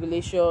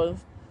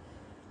regulations.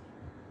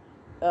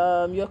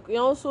 You can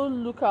also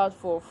look out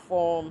for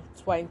form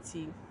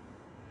 23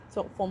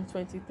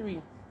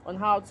 on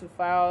how to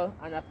file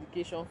an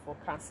application for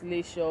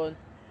cancellation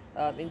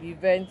in the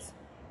event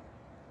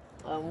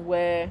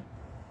where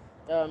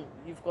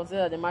you've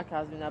considered the mark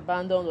has been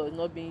abandoned or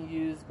not being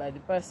used by the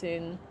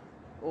person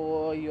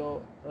or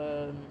your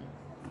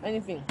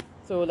anything.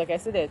 So like I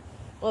said,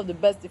 one of the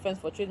best defense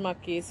for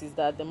trademark case is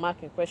that the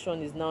mark in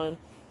question is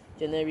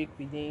non-generic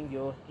within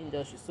your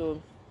industry. So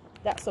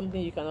that's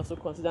something you can also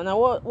consider.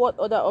 Now, what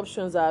other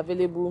options are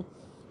available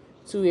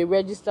to a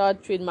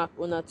registered trademark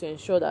owner to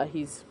ensure that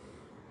his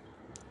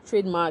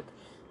trademark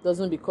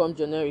doesn't become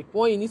generic?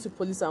 One, you need to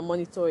police and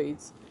monitor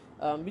it,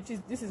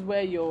 this is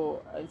where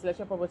your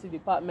intellectual property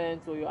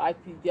department or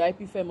the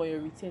IP firm or your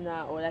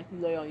retainer or IP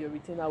lawyer or your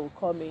retainer will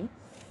come in.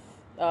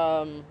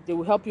 They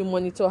will help you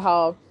monitor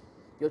how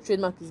your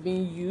trademark is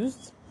being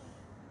used.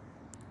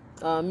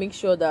 Make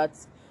sure that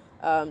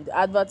the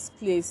advert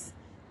place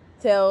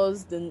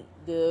tells the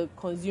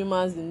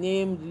consumers the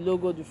name, the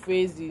logo, the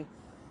phrase,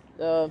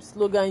 the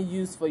slogan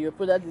used for your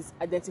product is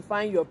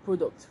identifying your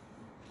product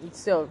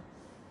itself.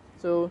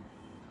 So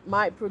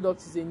my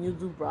product is a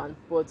noodle brand,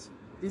 but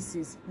this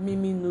is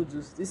Mimi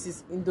noodles, this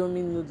is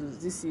Indomie noodles,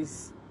 this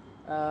is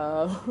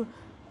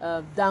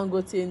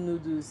Dangote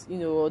noodles,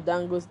 or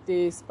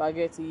Dangote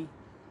spaghetti.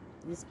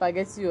 The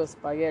spaghetti or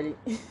spaghetti.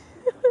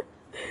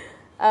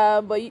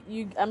 But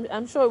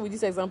I'm sure with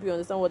this example you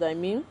understand what I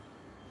mean.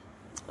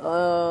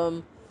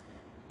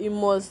 It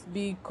must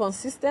be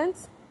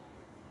consistent.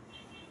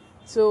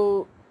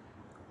 So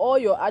all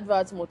your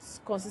adverts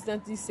must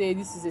consistently say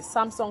this is a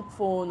Samsung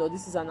phone or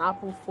this is an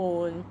Apple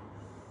phone.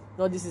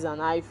 No, this is an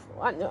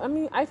iPhone. I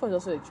mean, iPhone is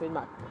also a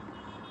trademark.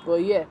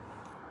 But yeah,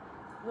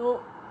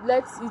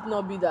 let it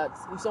not be that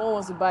if someone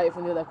wants to buy a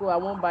phone, they're like, oh, I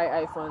won't buy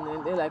iPhone.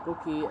 And they're like,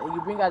 okay. And you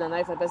bring out an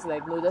iPhone, person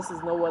like, no, this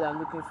is not what I'm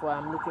looking for.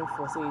 I'm looking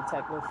for, say, a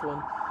Techno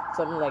phone,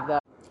 something like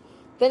that.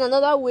 Then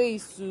another way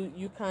is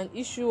you can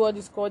issue what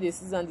is called a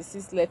cease and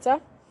desist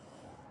letter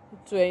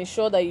to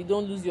ensure that you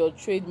don't lose your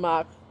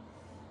trademark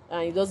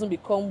and it doesn't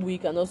become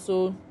weak, and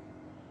also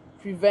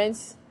you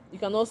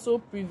can also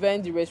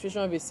prevent the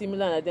registration of a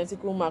similar and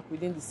identical mark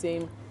within the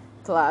same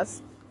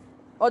class.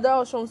 Other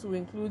options will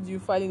include you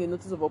filing a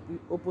notice of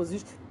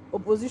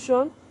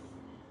opposition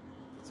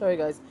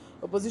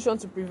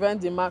to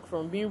prevent the mark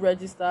from being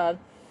registered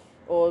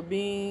or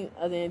being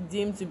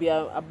deemed to be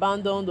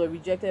abandoned or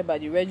rejected by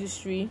the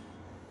registry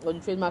or the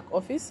trademark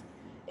office.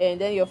 And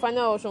then your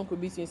final option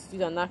could be to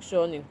institute an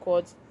action in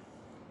court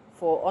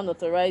for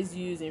unauthorized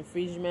use,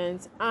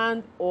 infringement,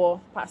 and or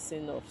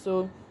passing off.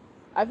 So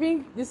I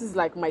think this is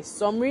like my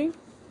summary,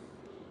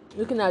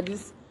 looking at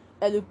this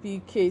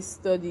LP case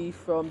study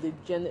from the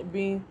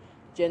becoming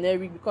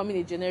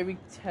a generic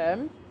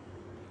term.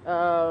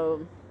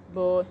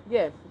 But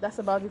yeah, that's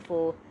about it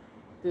for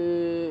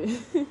the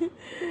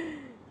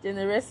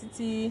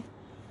genericity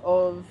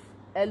of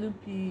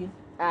LP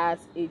as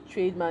a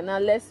trademark. Now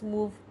let's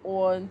move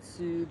on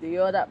to the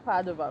other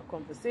part of our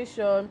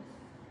conversation,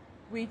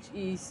 which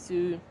is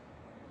to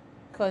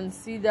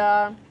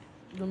consider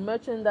the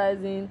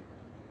merchandising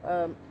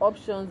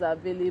options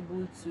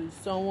available to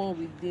someone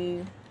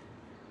within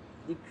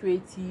the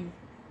creative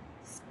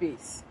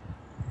space.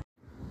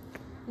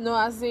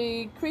 As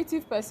a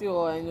creative person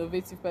or an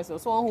innovative person, or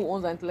someone who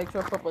owns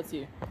intellectual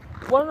property,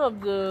 one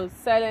of the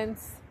silent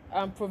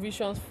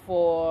provisions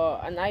for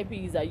an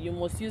IP is that you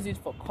must use it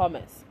for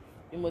commerce.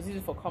 You must use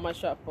it for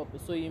commercial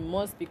purpose. So it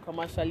must be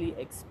commercially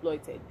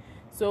exploited.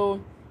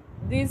 So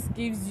this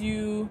gives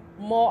you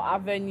more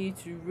avenue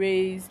to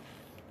raise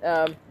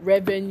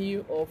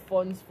revenue or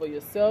funds for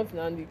yourself.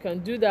 Now you can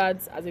do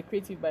that as a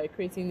creative by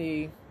creating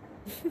a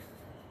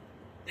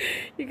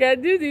you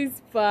can do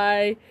this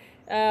by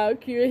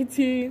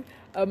creating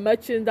a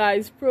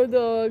merchandise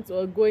product,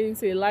 or going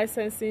into a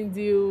licensing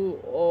deal,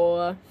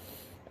 or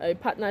a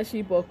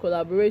partnership or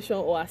collaboration,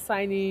 or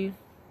assigning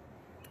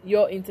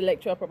your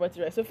intellectual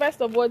property right. So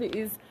first of all, it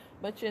is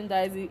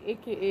merchandising,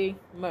 aka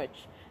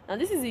merch. And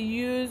this is the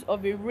use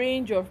of a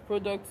range of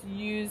products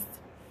used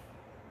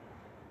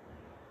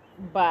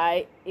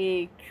by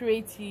a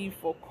creative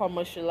for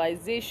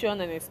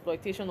commercialization and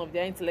exploitation of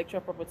their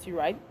intellectual property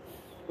right,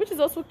 which is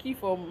also key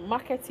for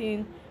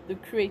marketing the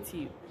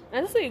creative.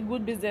 And also a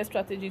good business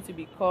strategy to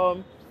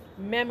become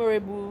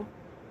memorable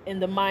in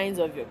the minds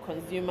of your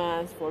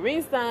consumers. For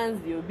instance,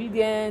 the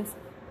obedient,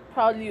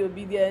 proudly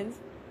obedient.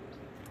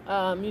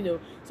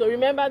 So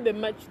remember the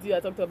merch deal I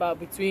talked about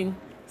between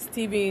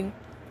Steven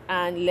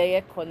and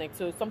Layer Connect.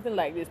 So something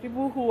like this: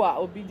 people who are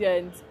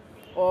obedient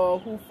or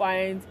who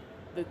find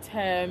the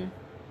term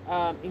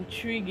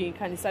intriguing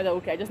can decide that,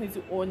 okay, I just need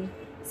to own,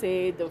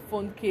 say, the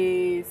phone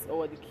case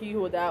or the key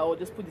holder, or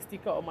just put the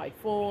sticker on my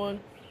phone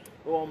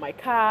or on my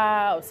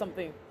car or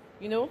something.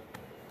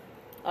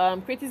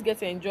 Creatives get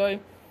to enjoy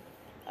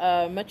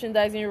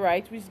merchandising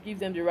right, which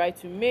gives them the right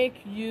to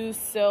make, use,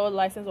 sell,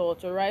 license, or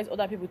authorize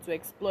other people to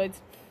exploit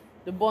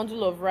the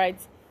bundle of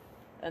rights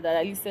that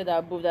I listed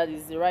above. That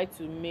is the right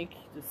to make,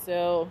 to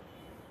sell,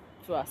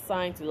 to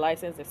assign, to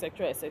license,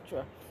 etc.,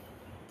 etc.,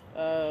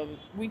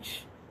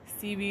 which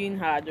Steven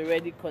had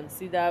already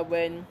considered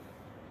when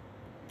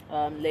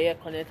Layer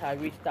Connect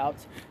had reached out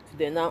to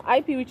them. Now,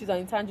 IP, which is an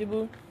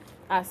intangible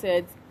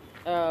asset,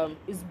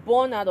 is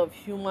born out of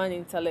human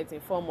intellect in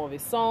form of a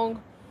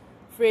song,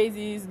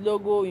 phrases,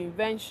 logo,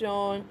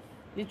 invention,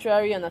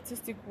 literary and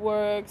artistic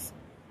works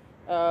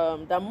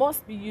that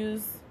must be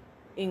used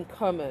in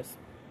commerce.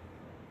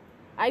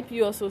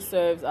 IP also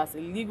serves as a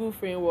legal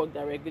framework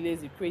that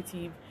regulates the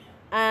creative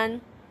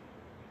and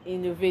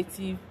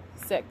innovative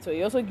sector.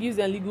 It also gives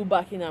them legal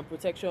backing and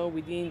protection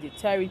within the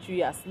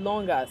territory, as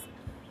long as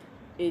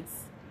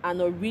it's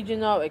an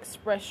original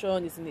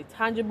expression, it's in a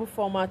tangible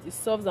format, it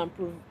solves and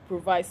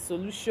provides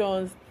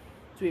solutions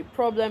to a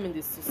problem in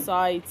the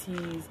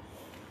societies.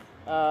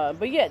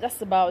 But yeah,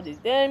 that's about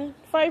it. Then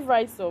 5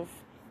 rights of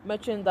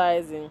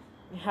merchandising.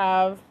 You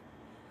have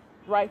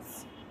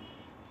rights.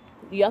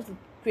 You have to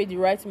create the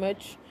right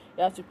merch.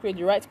 You have to create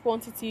the right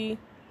quantity,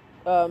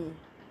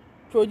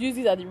 produce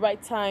it at the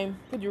right time,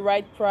 put the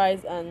right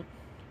price, and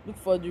look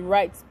for the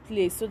right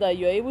place, so that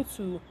you're able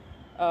to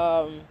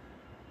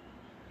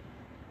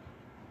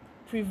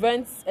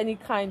prevent any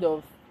kind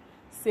of,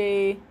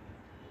 say,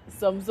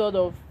 some sort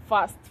of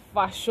fast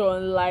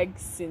fashion like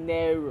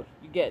scenario.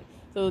 You get?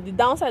 So the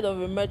downside of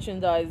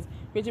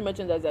creating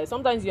merchandise, is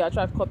sometimes you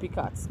attract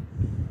copycats.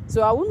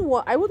 So I wouldn't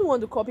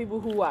want to call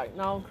people who are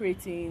now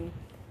creating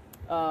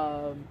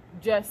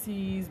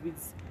jerseys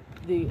with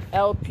the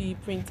LP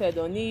printed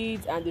on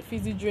it and the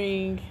fizzy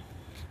drink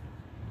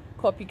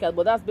copycat,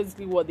 but that's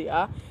basically what they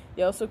are.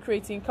 They're also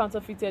creating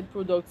counterfeited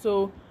products,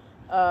 so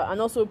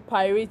and also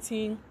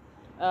pirating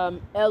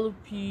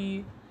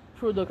LP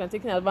product and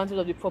taking advantage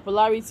of the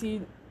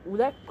popularity.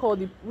 Would I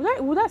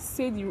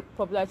say the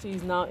popularity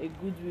is now a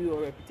goodwill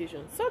or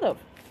reputation? Sort of.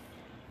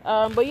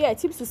 But yeah,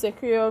 tips to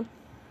secure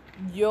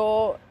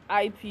your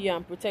IP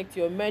and protect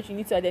your merch. You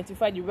need to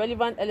identify the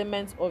relevant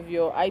elements of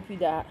your IP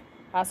that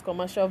has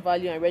commercial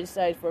value and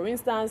register it. For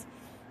instance,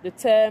 the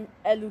term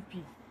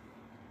LP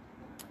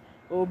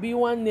will be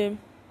one name.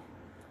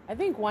 I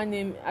think one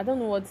name, I don't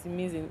know what it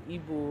means in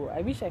Igbo.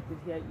 I wish I could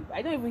hear Igbo.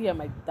 I don't even hear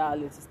my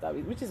dialect to start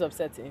with, which is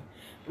upsetting,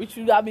 which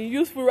would have been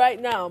useful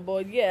right now.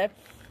 But yeah,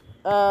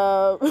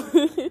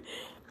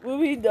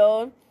 moving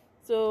on.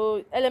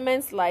 So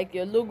elements like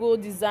your logo,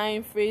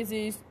 design,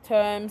 phrases,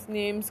 terms,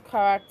 names,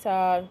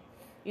 character.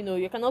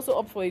 You can also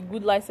opt for a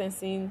good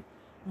licensing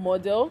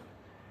model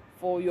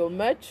for your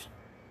merch.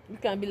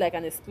 It can be like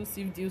an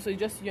exclusive deal, so it's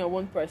just you and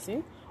one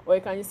person. Or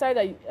you can decide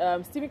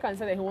that Steven can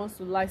decide that he wants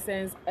to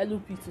license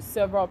LP to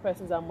several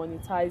persons and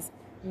monetize,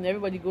 and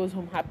everybody goes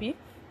home happy.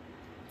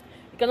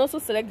 You can also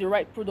select the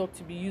right product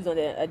to be used and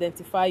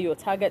identify your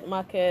target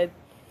market.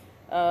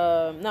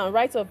 Now,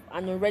 rights of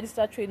an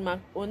unregistered trademark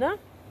owner.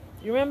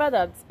 You remember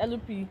that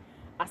LP,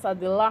 as at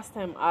the last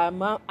time, I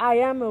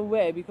am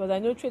aware, because I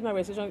know trademark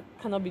registration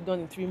cannot be done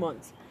in 3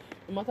 months,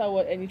 no matter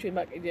what any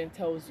trademark agent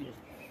tells you.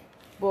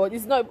 But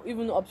it's not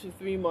even up to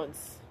 3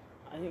 months.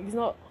 I think it's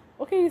not.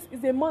 Okay,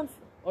 it's a month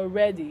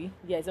already.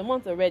 Yeah, it's a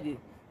month already.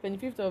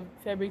 25th of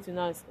February to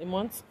now is a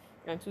month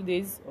and 2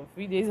 days or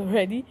 3 days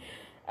already.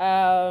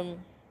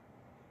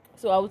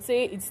 So I would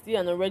say it's still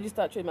an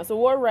unregistered trademark. So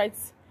what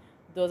rights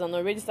does an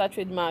unregistered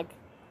trademark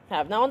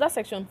have. Now, under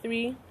Section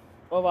 3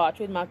 of our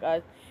Trademark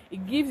Act,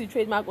 it gives the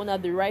trademark owner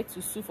the right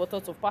to sue for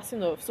thoughts of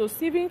passing off. So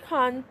Stephen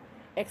can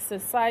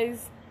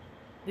exercise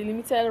the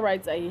limited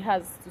rights that he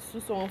has to sue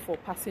someone for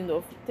passing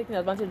off, taking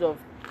advantage of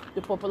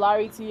the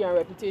popularity and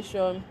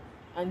reputation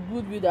and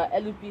goodwill that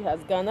Ellu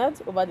has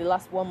garnered over the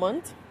last 1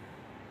 month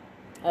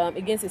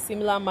against a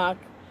similar mark,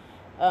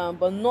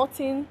 but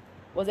nothing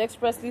was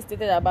expressly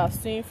stated about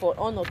suing for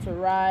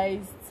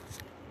unauthorized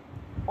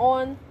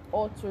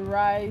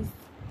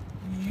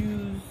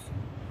use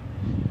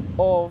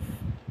of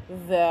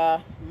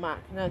the mark.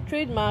 Now,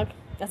 trademark,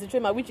 as a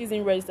trademark which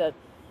isn't registered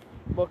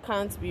but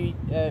can't be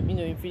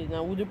infringed.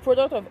 Now, would the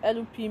product of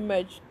Ellu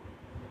merch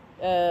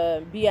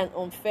be an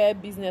unfair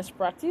business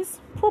practice?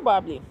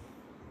 Probably.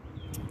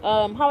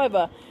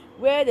 However,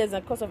 where there's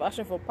a cause of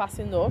action for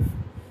passing off,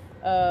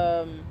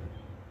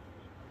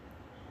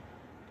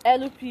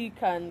 Ellu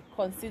can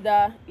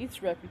consider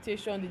its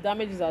reputation, the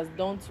damages has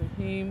done to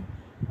him.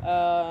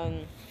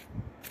 I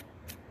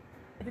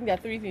think there are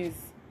 3 things: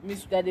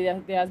 that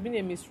there has been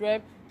a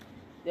misrep,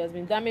 there has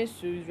been damage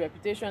to his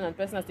reputation, and the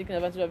person has taken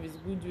advantage of his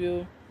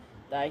goodwill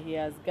that he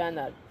has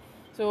garnered.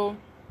 So,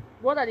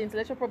 what are the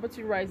intellectual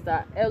property rights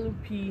that Ellu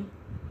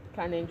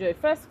can enjoy?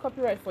 First,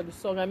 copyright for the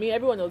song. I mean,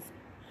 everyone was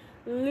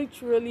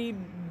literally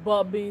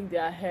bobbing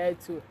their head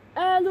to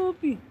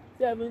Ellu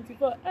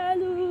 74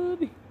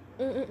 Ellu.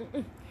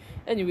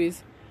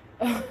 Anyways,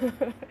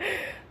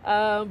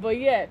 but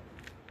yeah,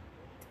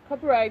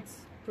 copyright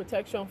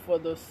protection for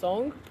the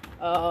song,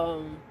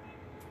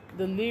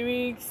 the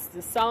lyrics,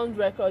 the sound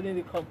recording,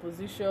 the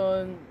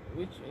composition,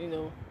 which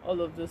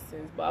all of those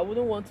things. But I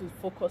wouldn't want to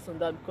focus on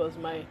that because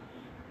my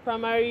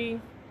primary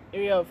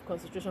area of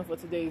concentration for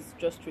today is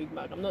just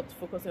trademark. I'm not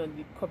focusing on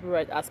the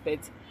copyright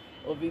aspect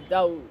of it.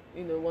 That would,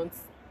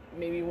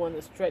 maybe want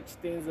to stretch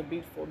things a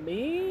bit for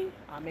me.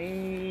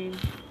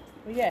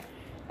 But yeah.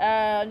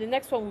 The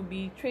next one will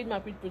be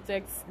trademark, which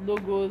protects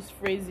logos,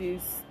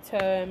 phrases,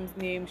 terms,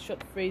 names,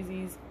 short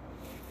phrases,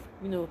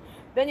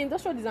 Then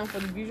industrial design for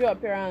the visual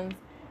appearance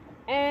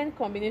and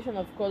combination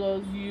of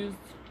colors used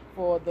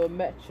for the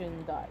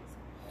merchandise.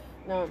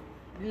 Now,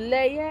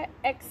 layer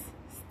X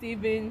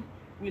Steven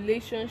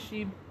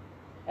relationship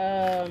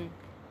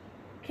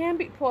can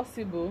be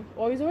possible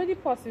or is already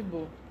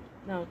possible.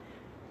 Now,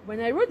 when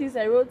I wrote this,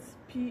 I wrote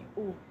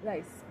P-O,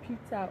 like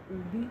Peter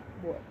Obi,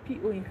 but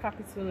P-O in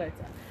capital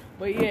letter.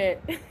 But yeah,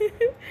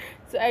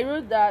 so I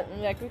wrote that,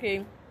 and like,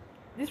 okay,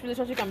 this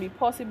relationship can be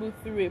possible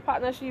through a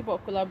partnership or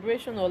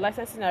collaboration or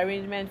licensing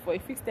arrangement for a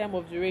fixed term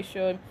of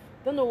duration.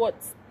 Don't know what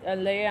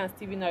Leia and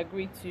Steven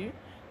agreed to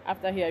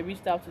after he had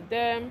reached out to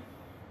them,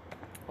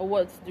 or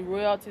what the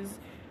royalties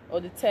or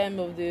the term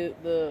of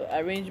the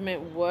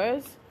arrangement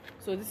was.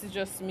 So this is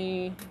just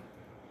me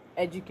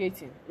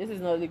educating. This is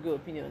not legal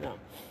opinion now.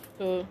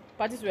 So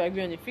parties will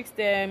agree on a fixed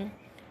term,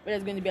 whether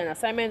it's going to be an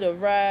assignment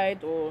of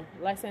right or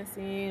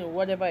licensing or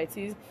whatever it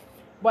is.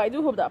 But I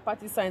do hope that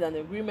parties signed an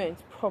agreement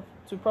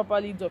to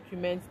properly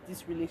document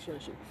this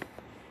relationship.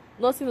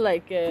 Nothing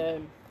like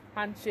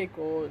handshake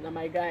or "na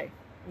my guy."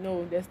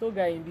 No, there's no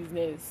guy in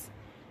business.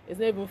 It's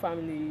not even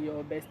family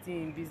or bestie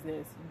in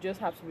business. You just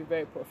have to be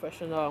very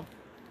professional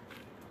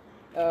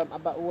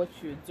about what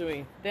you're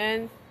doing.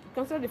 Then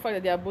consider the fact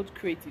that they are both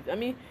creative. I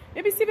mean,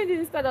 maybe Steven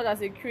didn't start out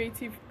as a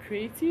creative.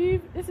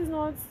 This is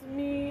not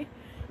me.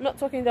 I'm not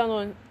talking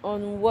down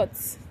on what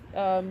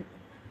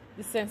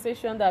the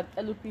sensation that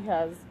Ellu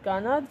has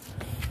garnered.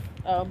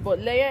 But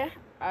Leia,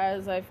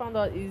 as I found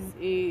out, is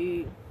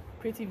a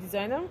creative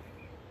designer.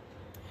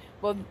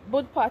 But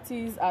both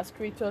parties as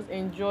creators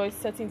enjoy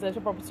certain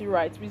intellectual property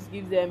rights, which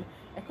gives them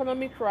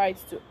economic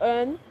rights to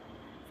earn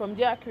from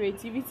their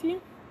creativity.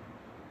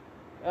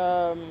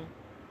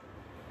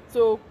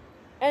 So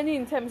any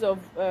in terms of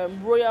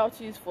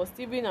royalties for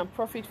Steven and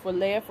profit for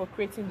Leia for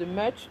creating the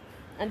merch,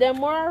 and then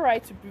moral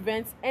right to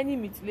prevent any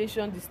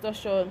mutilation,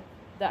 distortion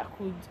that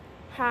could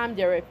harm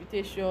their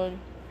reputation.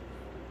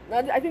 Now,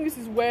 I think this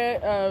is where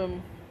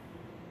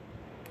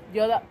the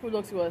other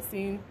products you are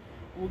seeing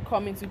will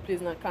come into place.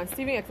 Now, can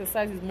Steven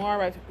exercise his moral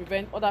right to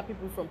prevent other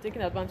people from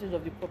taking advantage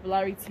of the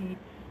popularity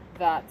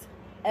that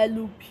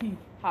Ellu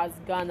has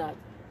garnered?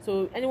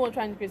 So anyone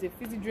trying to create a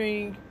fizzy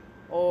drink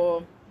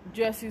or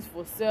jerseys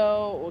for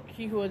sale or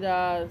key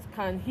holders,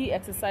 can he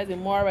exercise a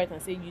moral right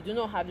and say, you do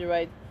not have the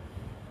right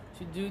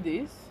to do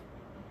this?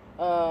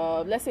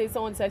 Let's say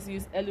someone decides to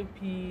use Ellu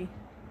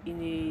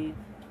in a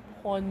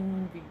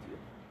porn video,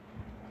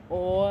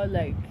 or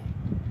like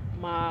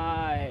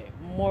my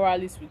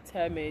moralist would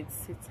term it,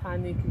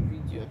 satanic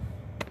video,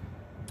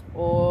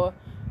 or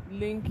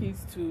link it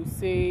to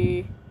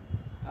say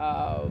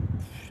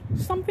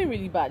something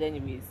really bad,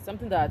 anyways,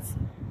 something that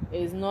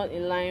is not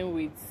in line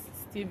with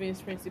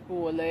Steven's principle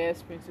or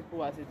Leia's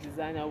principle as a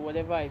designer,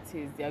 whatever it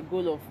is, their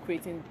goal of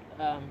creating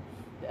the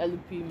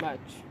Ellu match.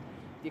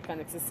 They can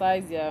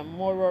exercise their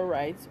moral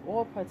rights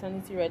or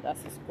paternity right,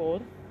 as it's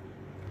called,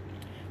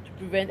 to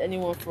prevent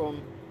anyone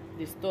from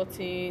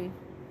distorting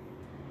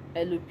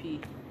Ellu.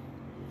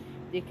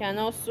 Leia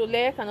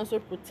can also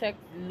protect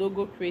the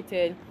logo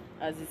created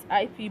as its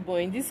IP,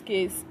 but in this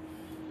case,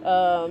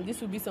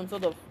 This will be some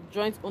sort of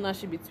joint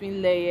ownership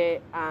between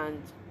Leye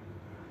and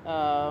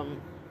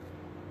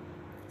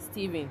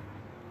Steven.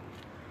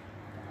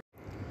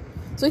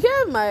 So here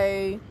are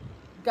my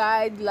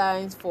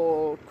guidelines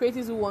for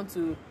creatives who want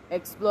to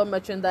explore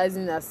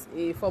merchandising as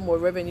a form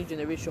of revenue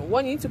generation.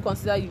 One, you need to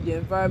consider the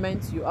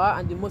environment you are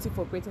and the motive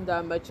for creating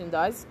that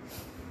merchandise,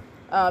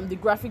 the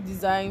graphic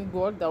design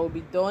work that will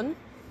be done,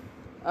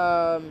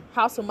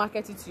 how to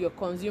market it to your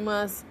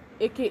consumers,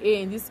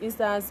 aka in this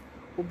instance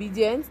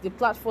obedience, the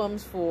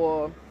platforms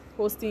for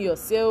hosting your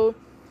sale.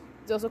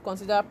 You also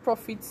consider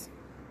profits,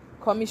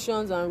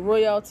 commissions and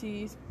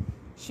royalties,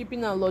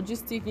 shipping and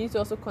logistics. You need to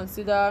also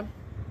consider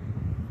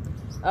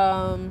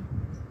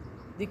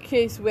the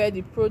case where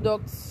the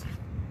products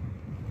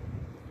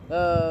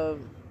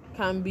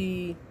can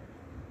be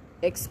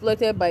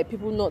exploited by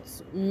people not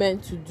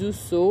meant to do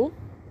so.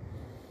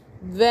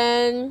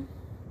 Then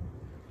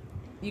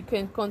you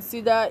can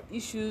consider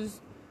issues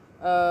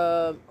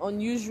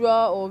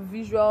unusual or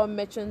visual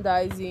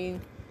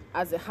merchandising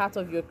as a heart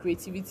of your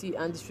creativity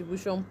and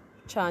distribution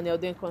channel.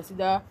 Then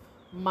consider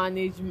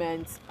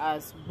management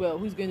as well.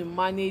 Who's going to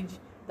manage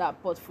that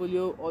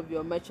portfolio of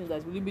your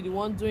merchandise? Will you be the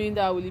one doing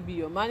that? Will it be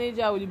your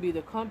manager? Will it be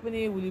the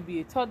company? Will it be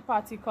a third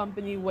party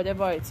company?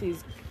 Whatever it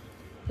is,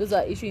 those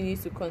are issues you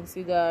need to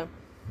consider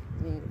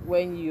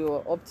when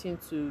you're opting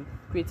to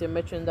create a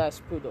merchandise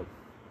product.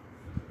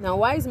 Now,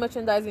 why is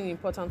merchandising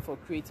important for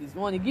creatives?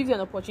 One, it gives you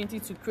an opportunity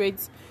to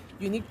create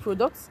unique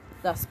products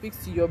that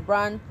speaks to your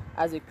brand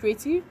as a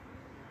creative.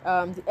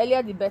 The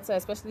earlier the better,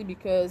 especially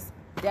because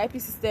the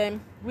IP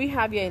system we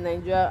have here in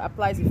Nigeria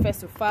applies the first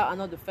to file and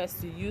not the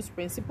first to use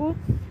principle,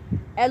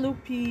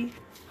 LUP.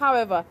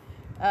 However,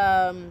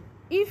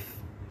 if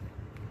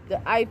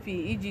the IP,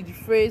 e.g. the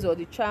phrase or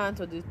the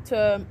chant or the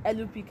term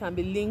LUP can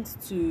be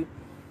linked to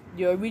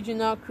the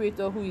original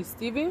creator, who is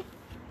Steven,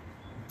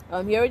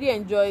 he already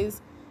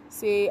enjoys,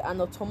 say,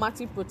 an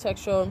automatic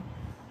protection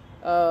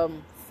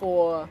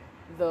for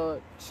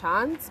the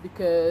chant,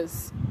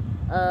 because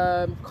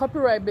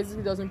copyright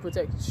basically doesn't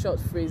protect short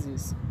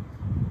phrases.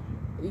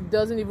 It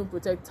doesn't even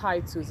protect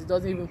titles. It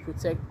doesn't even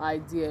protect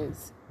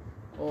ideas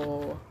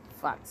or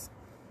facts.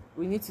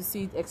 We need to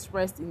see it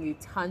expressed in a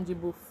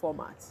tangible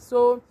format.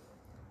 So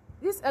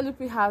this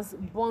LP has a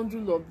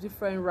bundle of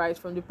different rights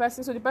from the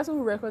person. So the person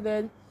who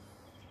recorded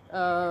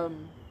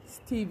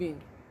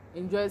Steven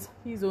enjoys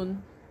his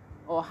own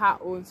or her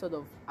own sort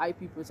of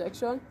IP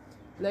protection.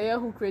 Leye,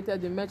 who created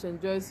the merch,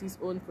 enjoys his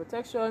own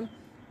protection.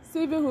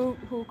 Steven,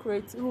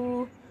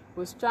 who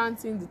was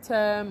chanting the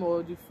term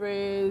or the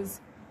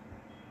phrase,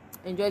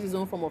 enjoys his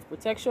own form of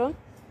protection,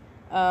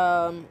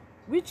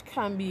 which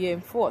can be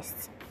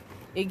enforced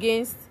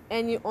against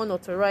any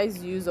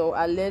unauthorized use or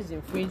alleged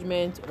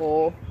infringement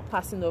or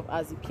passing off,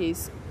 as the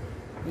case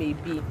may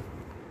be.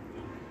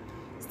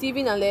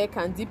 Steven and Leye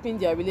can deepen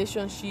their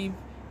relationship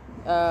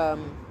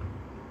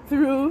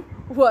through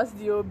what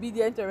the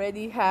obedient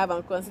already have,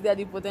 and consider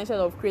the potential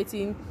of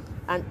creating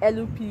an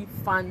LUP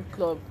fan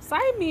club.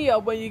 Sign me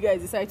up when you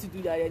guys decide to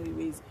do that.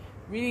 Anyways,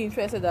 really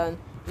interested and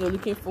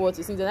looking forward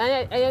to seeing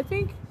that. And I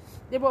think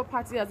Labour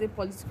Party as a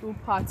political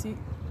party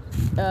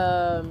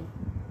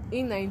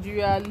in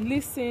Nigeria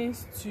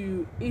listens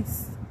to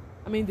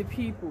the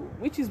people,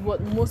 which is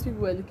what most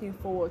people were looking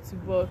forward to.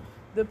 But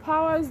the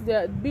powers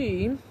that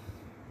be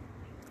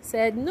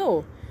said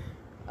no.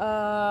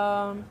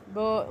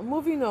 But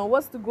moving on,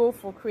 what's the goal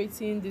for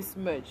creating this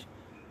merch?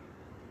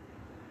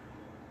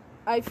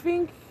 I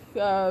think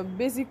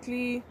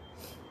basically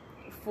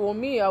for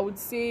me, I would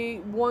say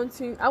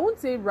I wouldn't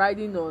say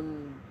riding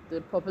on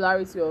the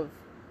popularity of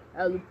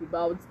LP, but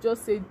I would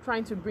just say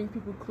trying to bring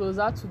people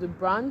closer to the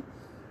brand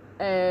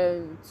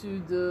and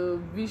to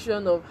the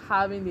vision of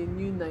having a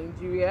new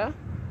Nigeria,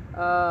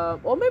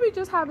 or maybe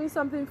just having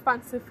something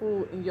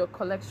fanciful in your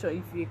collection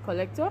if you're a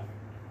collector,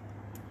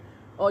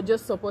 or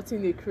just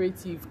supporting a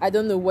creative. I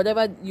don't know,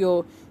 whatever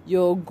your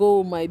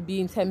goal might be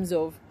in terms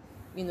of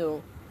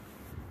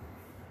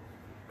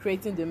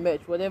creating the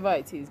merch, whatever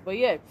it is. But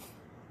yeah,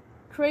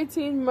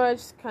 creating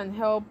merch can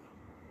help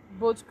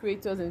both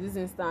creators in this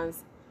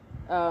instance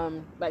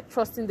by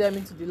trusting them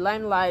into the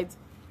limelight.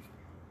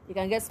 You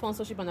can get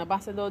sponsorship and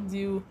ambassador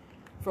deal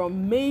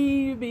from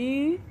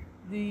maybe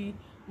the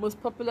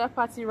most popular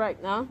party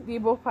right now, the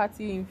Labour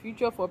Party, in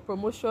future for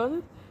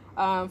promotion,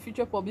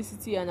 future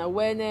publicity and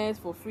awareness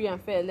for free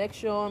and fair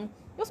election.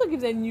 It also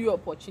gives them new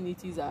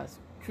opportunities as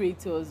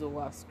creators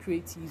or as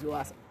creatives or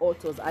as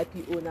authors,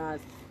 IP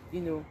owners,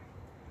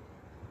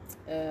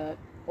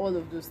 all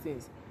of those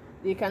things.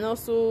 They can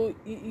also,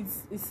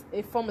 it's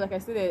a form, like I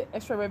said,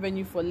 extra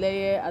revenue for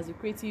Leye as a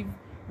creative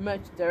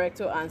merch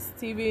director and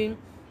Steven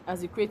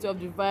as the creator of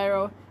the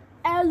viral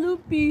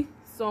LUP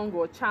song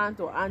or chant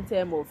or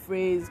anthem or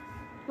phrase.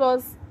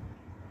 Plus,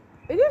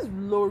 it is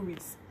low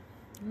risk,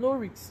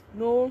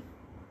 no,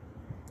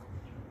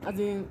 as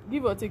in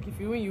give or take. If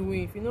you win, you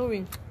win. If you don't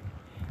win.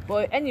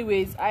 But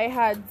anyways, I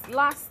had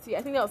last year,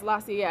 I think that was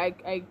last year,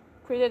 I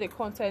created a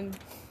content.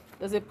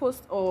 There's a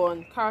post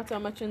on character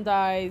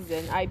merchandise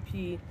and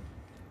IP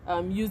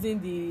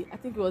using I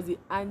think it was the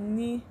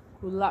Annie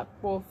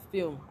Kulakpo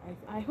film.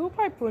 I hope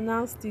I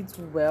pronounced it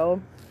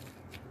well.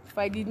 If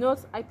I did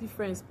not, IP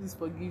friends, please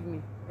forgive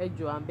me.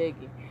 Ejo, I'm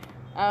begging.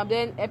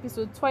 Then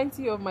episode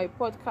 20 of my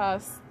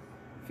podcast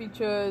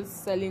features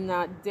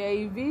Selena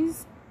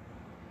Davies,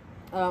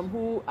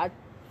 who at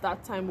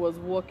that time was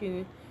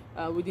working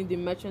within the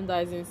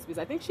merchandising space.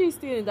 I think she's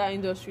still in that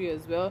industry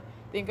as well.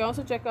 Then you can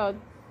also check out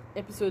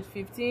episode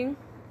 15,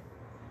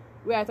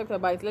 where I talked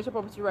about intellectual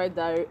property right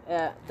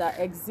that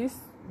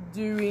exists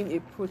during a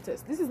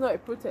protest. This is not a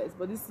protest,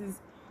 but this is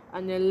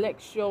an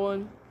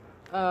election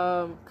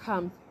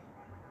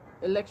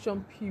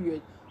election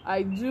period.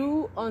 I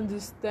do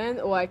understand,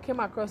 or I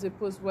came across a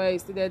post where it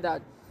stated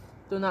that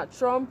Donald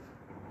Trump,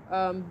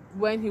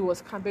 when he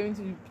was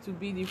campaigning to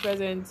be the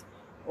president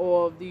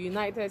of the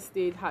United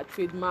States, had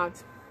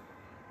trademarked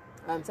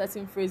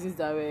certain phrases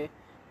that were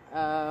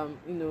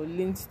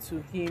linked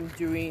to him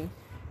during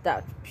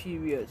that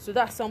period. So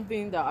that's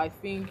something that I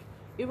think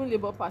even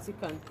Labour Party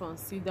can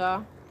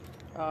consider,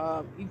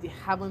 if they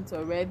haven't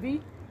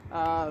already.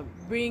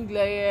 Bring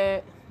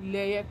Layer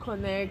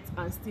Connect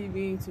and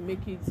Steven to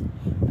make it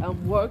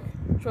work.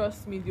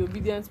 Trust me, the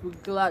Obedience will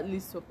gladly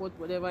support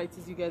whatever it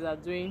is you guys are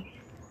doing.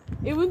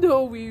 Even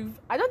though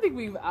I don't think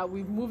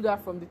we've moved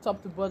out from the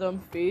top to bottom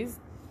phase,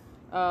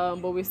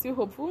 but we're still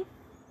hopeful.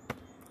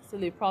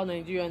 Still a proud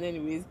Nigerian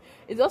anyways.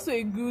 It's also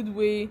a good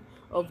way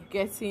of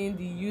getting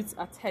the youth's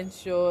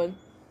attention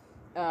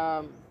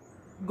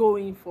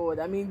going forward.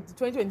 I mean, the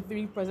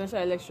 2023 presidential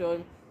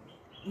election,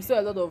 we saw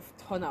a lot of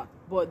turnout,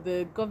 but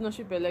the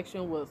governorship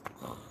election was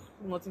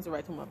nothing to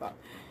write home about.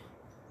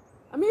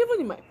 I mean,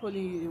 even in my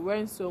polling, it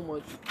weren't so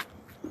much.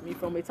 I mean,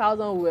 from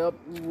 1,000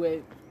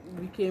 we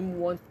became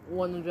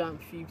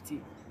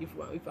 150,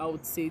 if I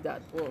would say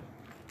that. Or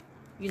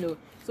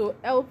so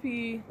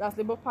LP, that's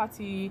Labour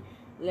Party,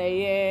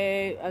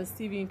 Layer and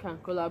Steven can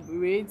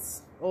collaborate,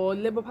 or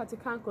Labour Party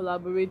can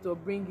collaborate or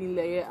bring in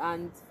Layer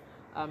and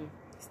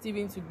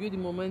Steven to build the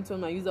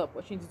momentum and use the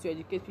opportunity to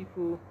educate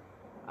people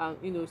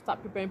and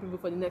start preparing people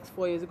for the next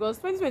 4 years. Because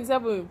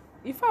 2027,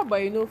 if far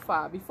but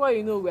far, before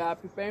we are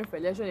preparing for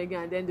election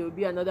again, and then there will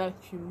be another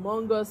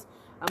humongous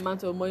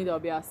amount of money that will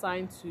be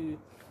assigned to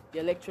the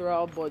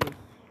electoral body.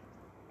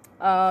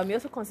 We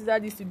also consider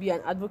this to be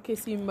an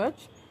advocacy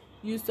merch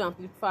used to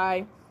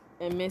amplify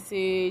a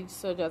message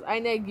such as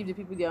INEC give the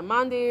people their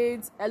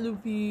mandates,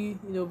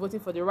 Ellu, voting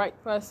for the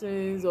right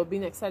persons, or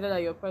being excited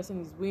that your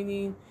person is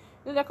winning.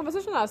 The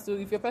conversation as to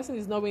if your person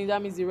is not winning,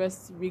 that means the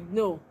rest rigged.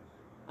 No.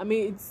 I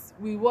mean, it's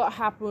with what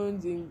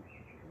happens in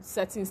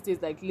certain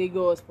states like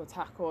Lagos, Port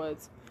Harcourt,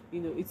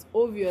 it's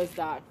obvious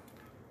that.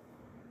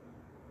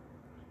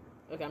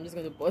 Okay, I'm just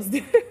going to pause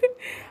there.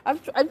 I'm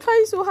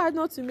trying so hard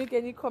not to make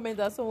any comment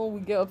that someone will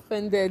get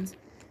offended.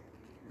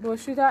 But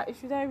should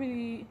I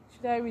really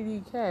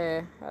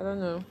care? I don't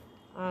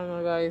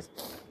know, guys.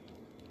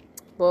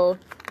 But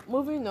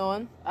moving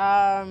on.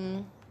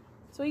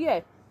 So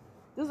yeah,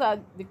 those are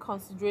the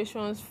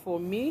considerations for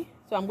me.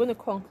 So I'm going to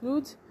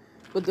conclude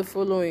with the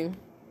following.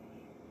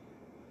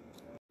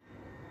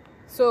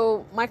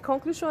 So my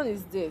conclusion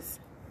is this: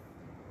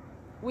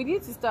 we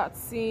need to start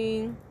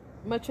seeing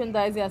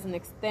merchandising as an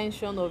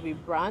extension of a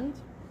brand,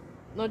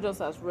 not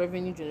just as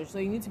revenue generation. So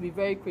you need to be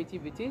very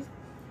creative with it.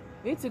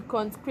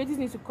 Creatives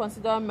need to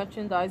consider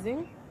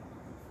merchandising,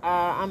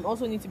 and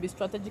also need to be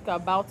strategic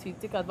about it.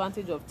 Take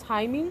advantage of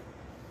timing.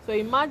 So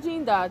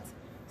imagine that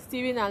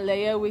Steven and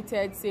Layer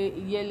waited, say, a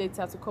year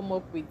later to come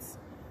up with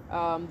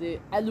the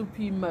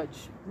LP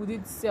merch. Would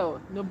it sell?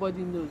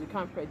 Nobody knows. You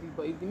can't predict.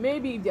 But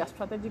if they are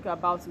strategic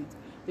about it,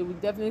 they will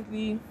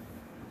definitely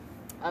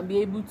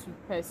be able to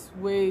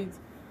persuade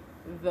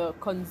the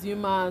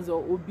consumers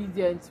or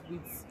obedient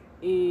with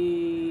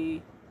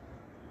a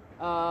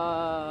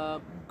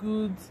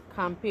good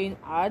campaign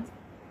ad.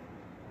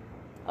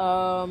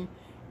 You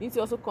need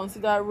to also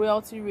consider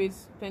royalty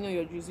rates depending on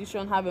your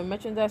jurisdiction. Have a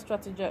merchandise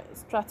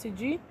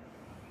strategy.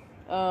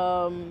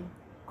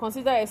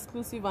 Consider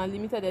exclusive and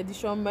limited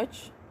edition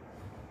merch.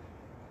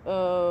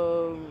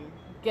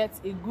 Get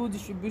a good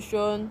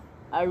distribution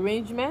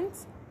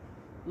arrangement.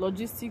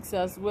 Logistics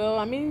as well.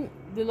 I mean,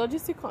 the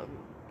logistic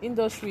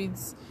industry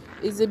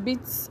is a bit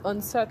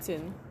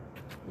uncertain.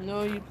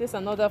 You place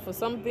an order for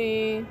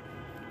something,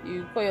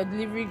 you call your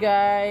delivery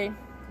guy,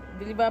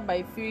 deliver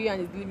by 3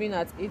 and it's delivering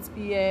at 8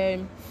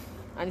 p.m.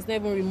 and it's not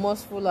even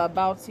remorseful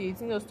about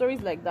it.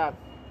 Stories like that.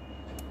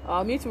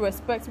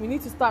 We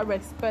need to start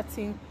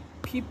respecting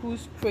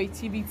people's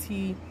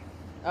creativity,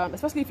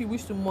 especially if you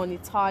wish to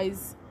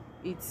monetize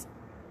it.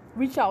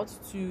 Reach out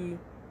to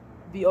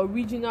the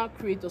original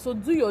creator. So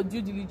do your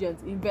due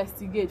diligence,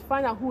 investigate,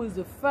 find out who is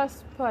the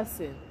first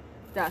person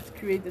that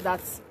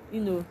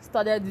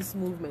started this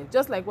movement.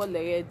 Just like what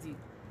Layer did.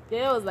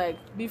 Layer was like,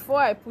 before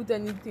I put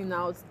anything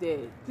out there,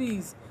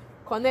 please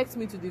connect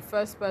me to the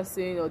first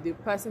person or the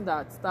person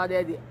that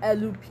started the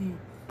LP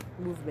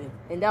movement.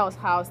 And that was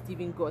how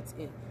Steven got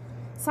in.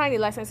 Sign a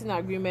licensing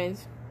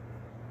agreement.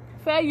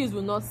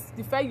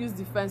 The fair use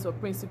defense or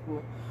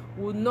principle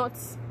will not,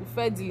 the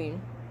fair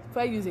dealing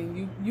fair use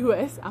in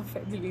US and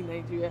fair deal in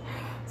Nigeria.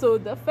 So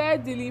the fair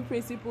dealing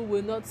principle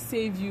will not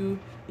save you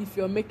if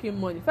you're making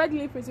money. Fair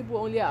dealing principle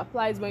only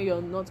applies when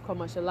you're not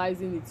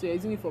commercializing it. So you're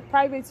using it for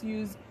private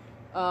use,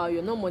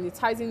 you're not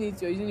monetizing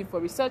it, you're using it for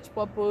research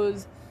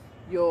purpose,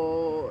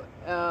 you're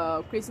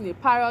creating a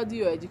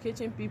parody or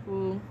educating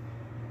people,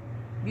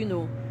 you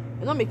know,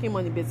 you're not making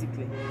money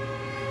basically.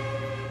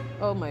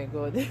 Oh my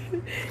god.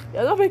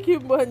 You're not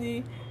making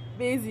money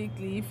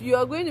basically. If you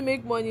are going to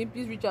make money,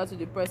 please reach out to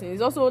the person.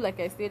 It's also, like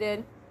I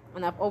stated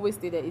and I've always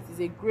stated, it is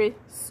a great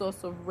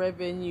source of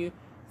revenue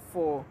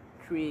for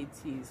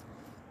creatives.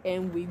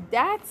 And with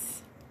that,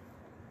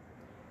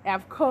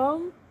 I've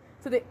come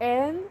to the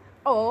end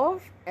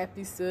of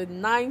episode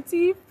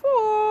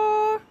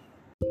 94.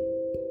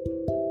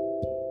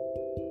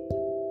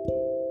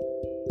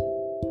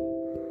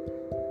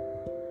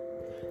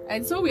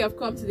 And so we have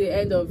come to the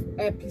end of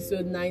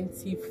episode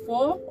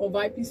 94 of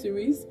IP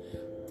series.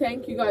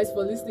 Thank you guys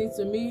for listening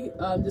to me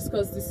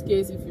discuss this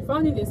case. If you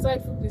found it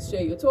insightful, please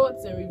share your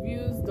thoughts and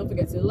reviews. Don't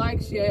forget to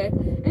like, share.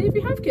 And if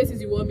you have cases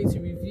you want me to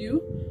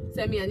review,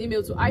 send me an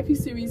email to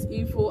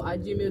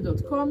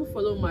ipseriesinfo@gmail.com.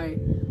 Follow my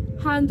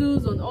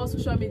handles on all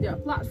social media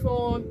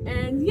platforms.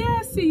 And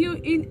yeah, see you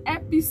in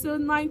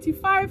episode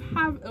 95.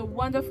 Have a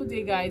wonderful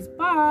day, guys.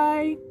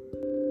 Bye.